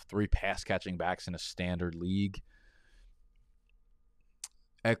tough. 3 pass-catching backs in a standard league.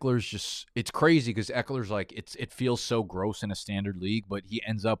 Eckler's just, it's crazy because Eckler's like, it feels so gross in a standard league, but he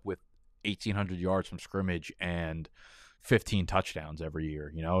ends up with 1,800 yards from scrimmage and 15 touchdowns every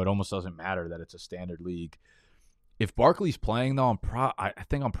year. You know, it almost doesn't matter that it's a standard league. If Barkley's playing, though, I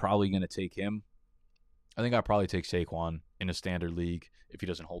think I'm probably going to take him. I think I'd probably take Saquon in a standard league if he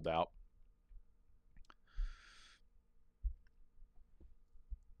doesn't hold out.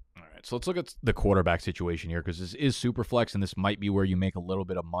 All right, so let's look at the quarterback situation here because this is Superflex, and this might be where you make a little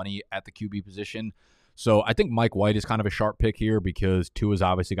bit of money at the QB position. So I think Mike White is kind of a sharp pick here because Tua's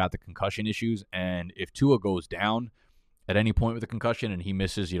obviously got the concussion issues, and if Tua goes down at any point with a concussion and he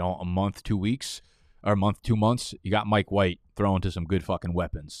misses, a month, 2 weeks, or a month, 2 months, you got Mike White throwing to some good fucking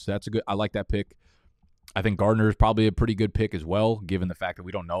weapons. So I like that pick. I think Gardner is probably a pretty good pick as well, given the fact that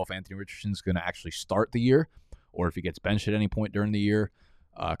we don't know if Anthony Richardson's going to actually start the year or if he gets benched at any point during the year.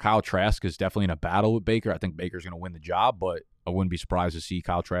 Kyle Trask is definitely in a battle with Baker. I think Baker's going to win the job, but I wouldn't be surprised to see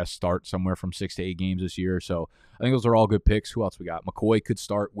Kyle Trask start somewhere from 6 to 8 games this year. So I think those are all good picks. Who else we got? McCoy could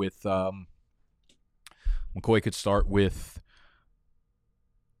start with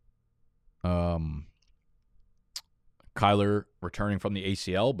Kyler returning from the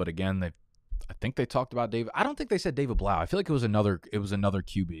ACL, but again, I think they talked about David. I don't think they said David Blau. I feel like it was another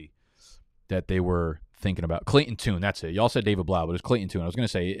QB that they were thinking about. Clayton Tune, that's it. Y'all said David Blau, but it was Clayton Tune. I was going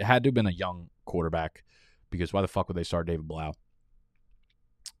to say it had to have been a young quarterback because why the fuck would they start David Blau?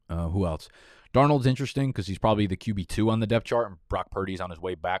 Who else? Darnold's interesting because he's probably the QB2 on the depth chart, and Brock Purdy's on his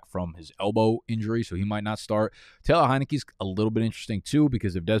way back from his elbow injury, so he might not start. Taylor Heineke's a little bit interesting too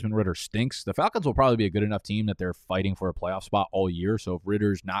because if Desmond Ridder stinks, the Falcons will probably be a good enough team that they're fighting for a playoff spot all year. So if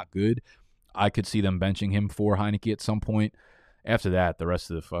Ridder's not good, I could see them benching him for Heineke at some point. After that, the rest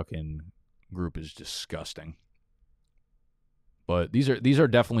of the fucking group is disgusting. But these are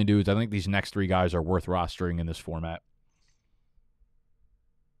definitely dudes. I think these next 3 guys are worth rostering in this format.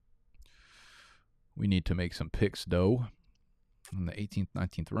 We need to make some picks, though, in the 18th,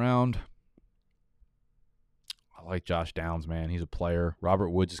 19th round. I like Josh Downs, man. He's a player. Robert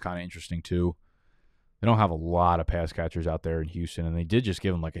Woods is kind of interesting, too. They don't have a lot of pass catchers out there in Houston, and they did just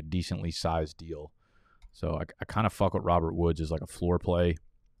give him like a decently sized deal. So I kind of fuck with Robert Woods as like a floor play.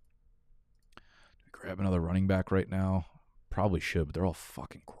 Grab another running back right now. Probably should, but they're all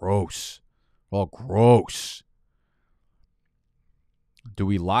fucking gross. All gross. Do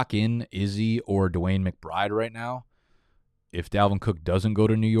we lock in Izzy or Dwayne McBride right now? If Dalvin Cook doesn't go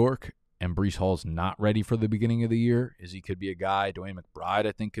to New York and Breece Hall's not ready for the beginning of the year, Izzy could be a guy. Dwayne McBride,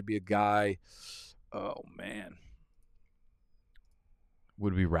 I think, could be a guy. Oh, man.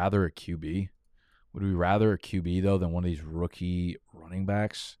 Would we rather a QB? Would we rather a QB, though, than one of these rookie running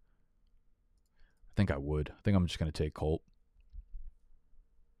backs? I think I would. I think I'm just going to take Colt.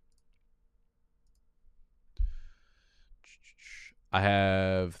 I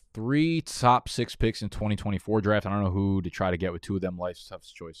have 3 top 6 picks in 2024 draft. I don't know who to try to get with 2 of them life's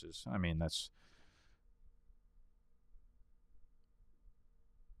toughest choices. I mean, that's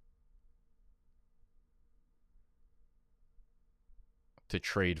to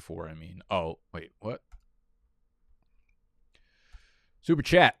trade for. I mean, oh, wait, what? Super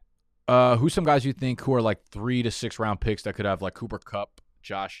chat. Who's some guys you think who are like 3 to 6 round picks that could have like Cooper Kupp,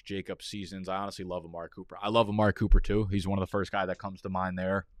 Josh Jacobs seasons? I honestly love Amari Cooper. I love Amari Cooper too. He's one of the first guy that comes to mind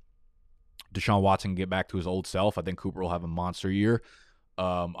there. Deshaun Watson can get back to his old self. I think Cooper will have a monster year.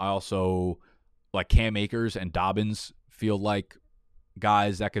 I also like Cam Akers and Dobbins feel like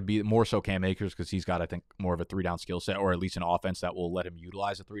guys that could be more so Cam Akers because he's got, I think, more of a 3-down skill set, or at least an offense that will let him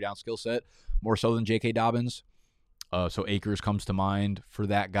utilize a 3-down skill set more so than J.K. Dobbins. So Akers comes to mind for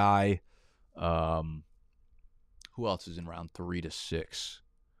that guy. Who else is in round 3 to 6?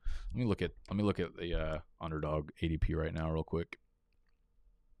 Let me look at the underdog ADP right now real quick.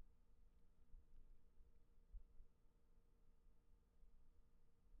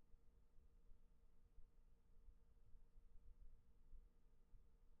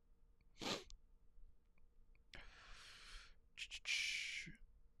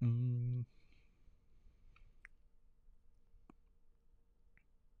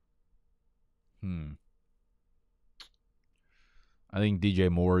 I think DJ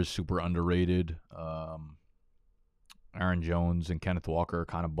Moore is super underrated. Aaron Jones and Kenneth Walker are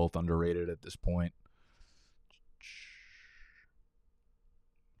kind of both underrated at this point.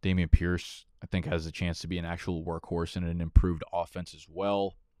 Damian Pierce, I think, has a chance to be an actual workhorse and an improved offense as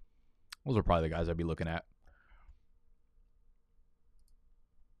well. Those are probably the guys I'd be looking at.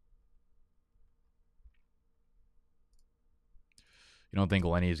 You don't think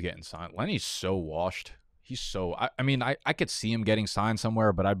Lenny is getting signed? Lenny's so washed. He's so. I mean, I could see him getting signed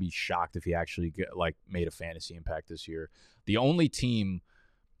somewhere, but I'd be shocked if he actually made a fantasy impact this year. The only team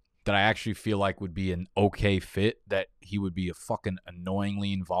that I actually feel like would be an okay fit that he would be a fucking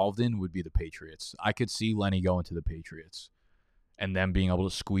annoyingly involved in would be the Patriots. I could see Lenny going to the Patriots and them being able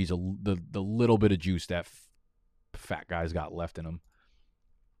to squeeze the little bit of juice that fat guy's got left in him.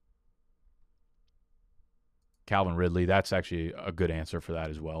 Calvin Ridley, that's actually a good answer for that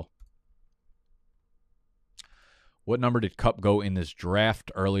as well. What number did Kupp go in this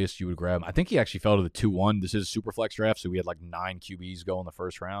draft? Earliest you would grab? I think he actually fell to the 2-1. This is a Superflex draft, so we had like 9 QBs go in the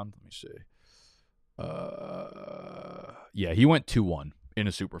first round. Let me see. Yeah, he went 2-1 in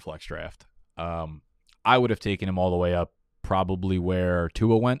a Superflex draft. I would have taken him all the way up probably where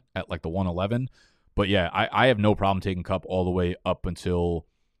Tua went at like the 111. But yeah, I have no problem taking Kupp all the way up until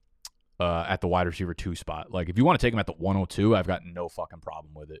at the wide receiver 2 spot. Like if you want to take him at the 102, I've got no fucking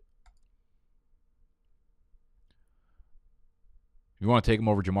problem with it. If you want to take him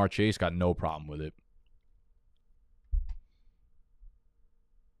over Jamar Chase, got no problem with it.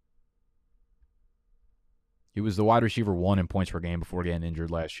 He was the wide receiver 1 in points per game before getting injured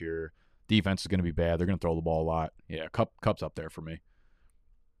last year. Defense is going to be bad. They're going to throw the ball a lot. Yeah, Kupp's up there for me.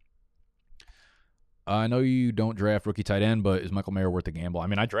 I know you don't draft rookie tight end, but is Michael Mayer worth the gamble? I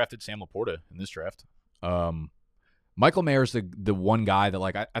mean, I drafted Sam Laporta in this draft. Michael Mayer's the one guy that,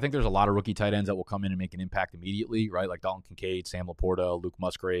 like, I think there's a lot of rookie tight ends that will come in and make an impact immediately, right? Like Dalton Kincaid, Sam Laporta, Luke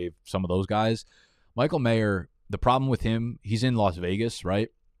Musgrave, some of those guys. Michael Mayer, the problem with him, he's in Las Vegas, right?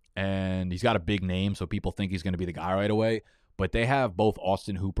 And he's got a big name, so people think he's going to be the guy right away. But they have both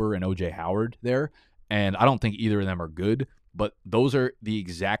Austin Hooper and O.J. Howard there, and I don't think either of them are good. But those are the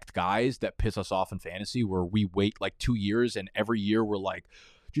exact guys that piss us off in fantasy, where we wait like 2 years, and every year we're like,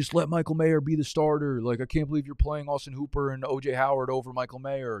 just let Michael Mayer be the starter. Like, I can't believe you're playing Austin Hooper and O.J. Howard over Michael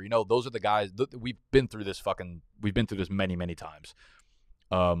Mayer. You know, those are the guys. We've been through this many, many times.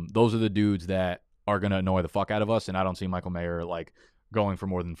 Those are the dudes that are going to annoy the fuck out of us, and I don't see Michael Mayer, like, going for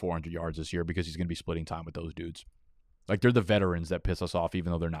more than 400 yards this year because he's going to be splitting time with those dudes. Like, they're the veterans that piss us off,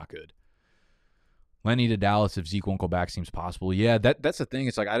 even though they're not good. Lenny to Dallas if Zeke won't go back seems possible. Yeah, that's the thing.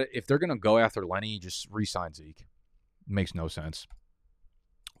 It's like, if they're going to go after Lenny, just re-sign Zeke. It makes no sense.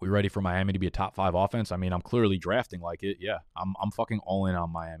 We ready for Miami to be a top 5 offense? I mean, I'm clearly drafting like it. Yeah, I'm fucking all in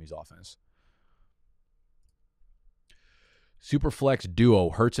on Miami's offense. Superflex duo,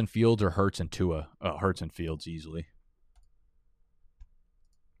 Hurts and Fields or Hurts and Tua? Hurts and Fields easily.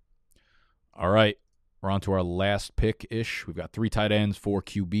 All right, we're on to our last pick-ish. We've got 3 tight ends, 4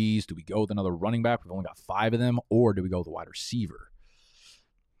 QBs. Do we go with another running back? We've only got 5 of them. Or do we go with a wide receiver?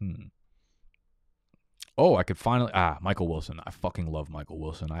 Oh, I could finally... Michael Wilson. I fucking love Michael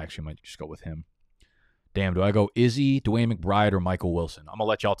Wilson. I actually might just go with him. Damn, do I go Izzy, Dwayne McBride, or Michael Wilson? I'm going to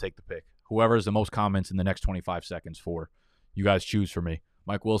let y'all take the pick. Whoever has the most comments in the next 25 seconds for. You guys choose for me.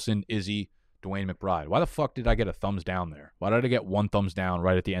 Mike Wilson, Izzy, Dwayne McBride. Why the fuck did I get a thumbs down there? Why did I get 1 thumbs down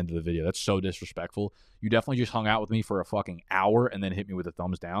right at the end of the video? That's so disrespectful. You definitely just hung out with me for a fucking hour and then hit me with a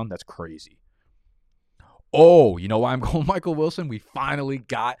thumbs down. That's crazy. Oh, you know why I'm going Michael Wilson? We finally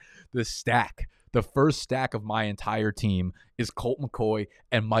got the stack. The first stack of my entire team is Colt McCoy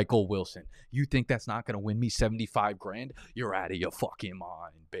and Michael Wilson. You think that's not going to win me 75 grand? You're out of your fucking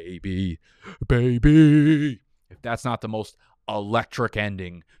mind, baby. Baby. If that's not the most electric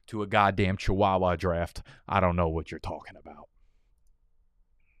ending to a goddamn Chihuahua draft, I don't know what you're talking about.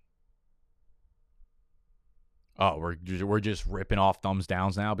 Oh, we're just ripping off thumbs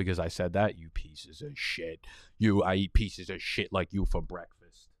downs now because I said that? You pieces of shit. I eat pieces of shit like you for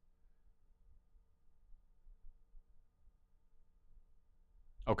breakfast.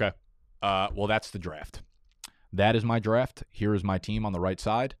 Okay. Well, that's the draft. That is my draft. Here is my team on the right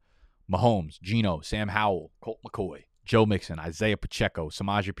side. Mahomes, Geno, Sam Howell, Colt McCoy, Joe Mixon, Isaiah Pacheco,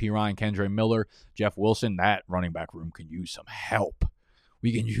 Samaje Perine, Kendre Miller, Jeff Wilson. That running back room can use some help.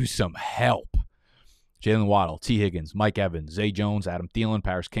 We can use some help. Jalen Waddle, T. Higgins, Mike Evans, Zay Jones, Adam Thielen,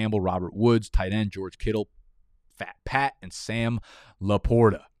 Paris Campbell, Robert Woods, tight end, George Kittle, Fat Pat, and Sam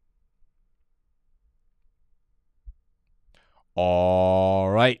Laporta. All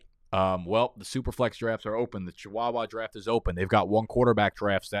right. Well, the Superflex drafts are open. The Chihuahua draft is open. They've got 1 quarterback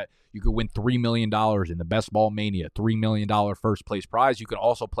drafts that you could win $3 million in the Best Ball Mania, $3 million first place prize. You can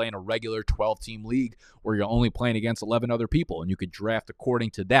also play in a regular 12-team league where you're only playing against 11 other people, and you could draft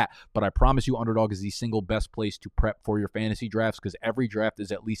according to that. But I promise you, Underdog is the single best place to prep for your fantasy drafts because every draft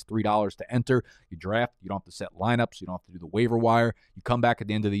is at least $3 to enter. You draft, you don't have to set lineups, you don't have to do the waiver wire. You come back at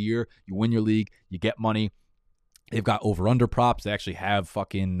the end of the year, you win your league, you get money. They've got over-under props. They actually have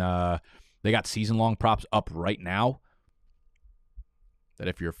they got season-long props up right now. That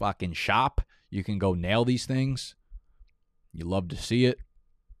if you're fucking shop, you can go nail these things. You love to see it.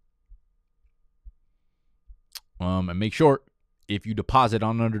 And make sure, if you deposit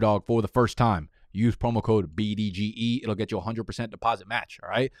on Underdog for the first time, use promo code BDGE. It'll get you a 100% deposit match, all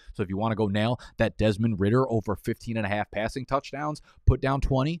right? So if you want to go nail that Desmond Ridder over 15.5 passing touchdowns, put down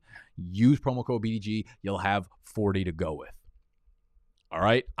 20, use promo code BDG. You'll have 40 to go with. All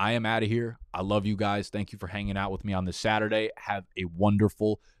right, I am out of here. I love you guys. Thank you for hanging out with me on this Saturday. Have a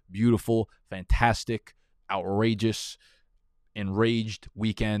wonderful, beautiful, fantastic, outrageous, enraged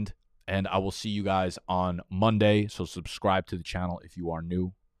weekend. And I will see you guys on Monday. So subscribe to the channel if you are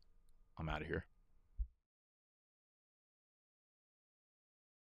new. I'm out of here.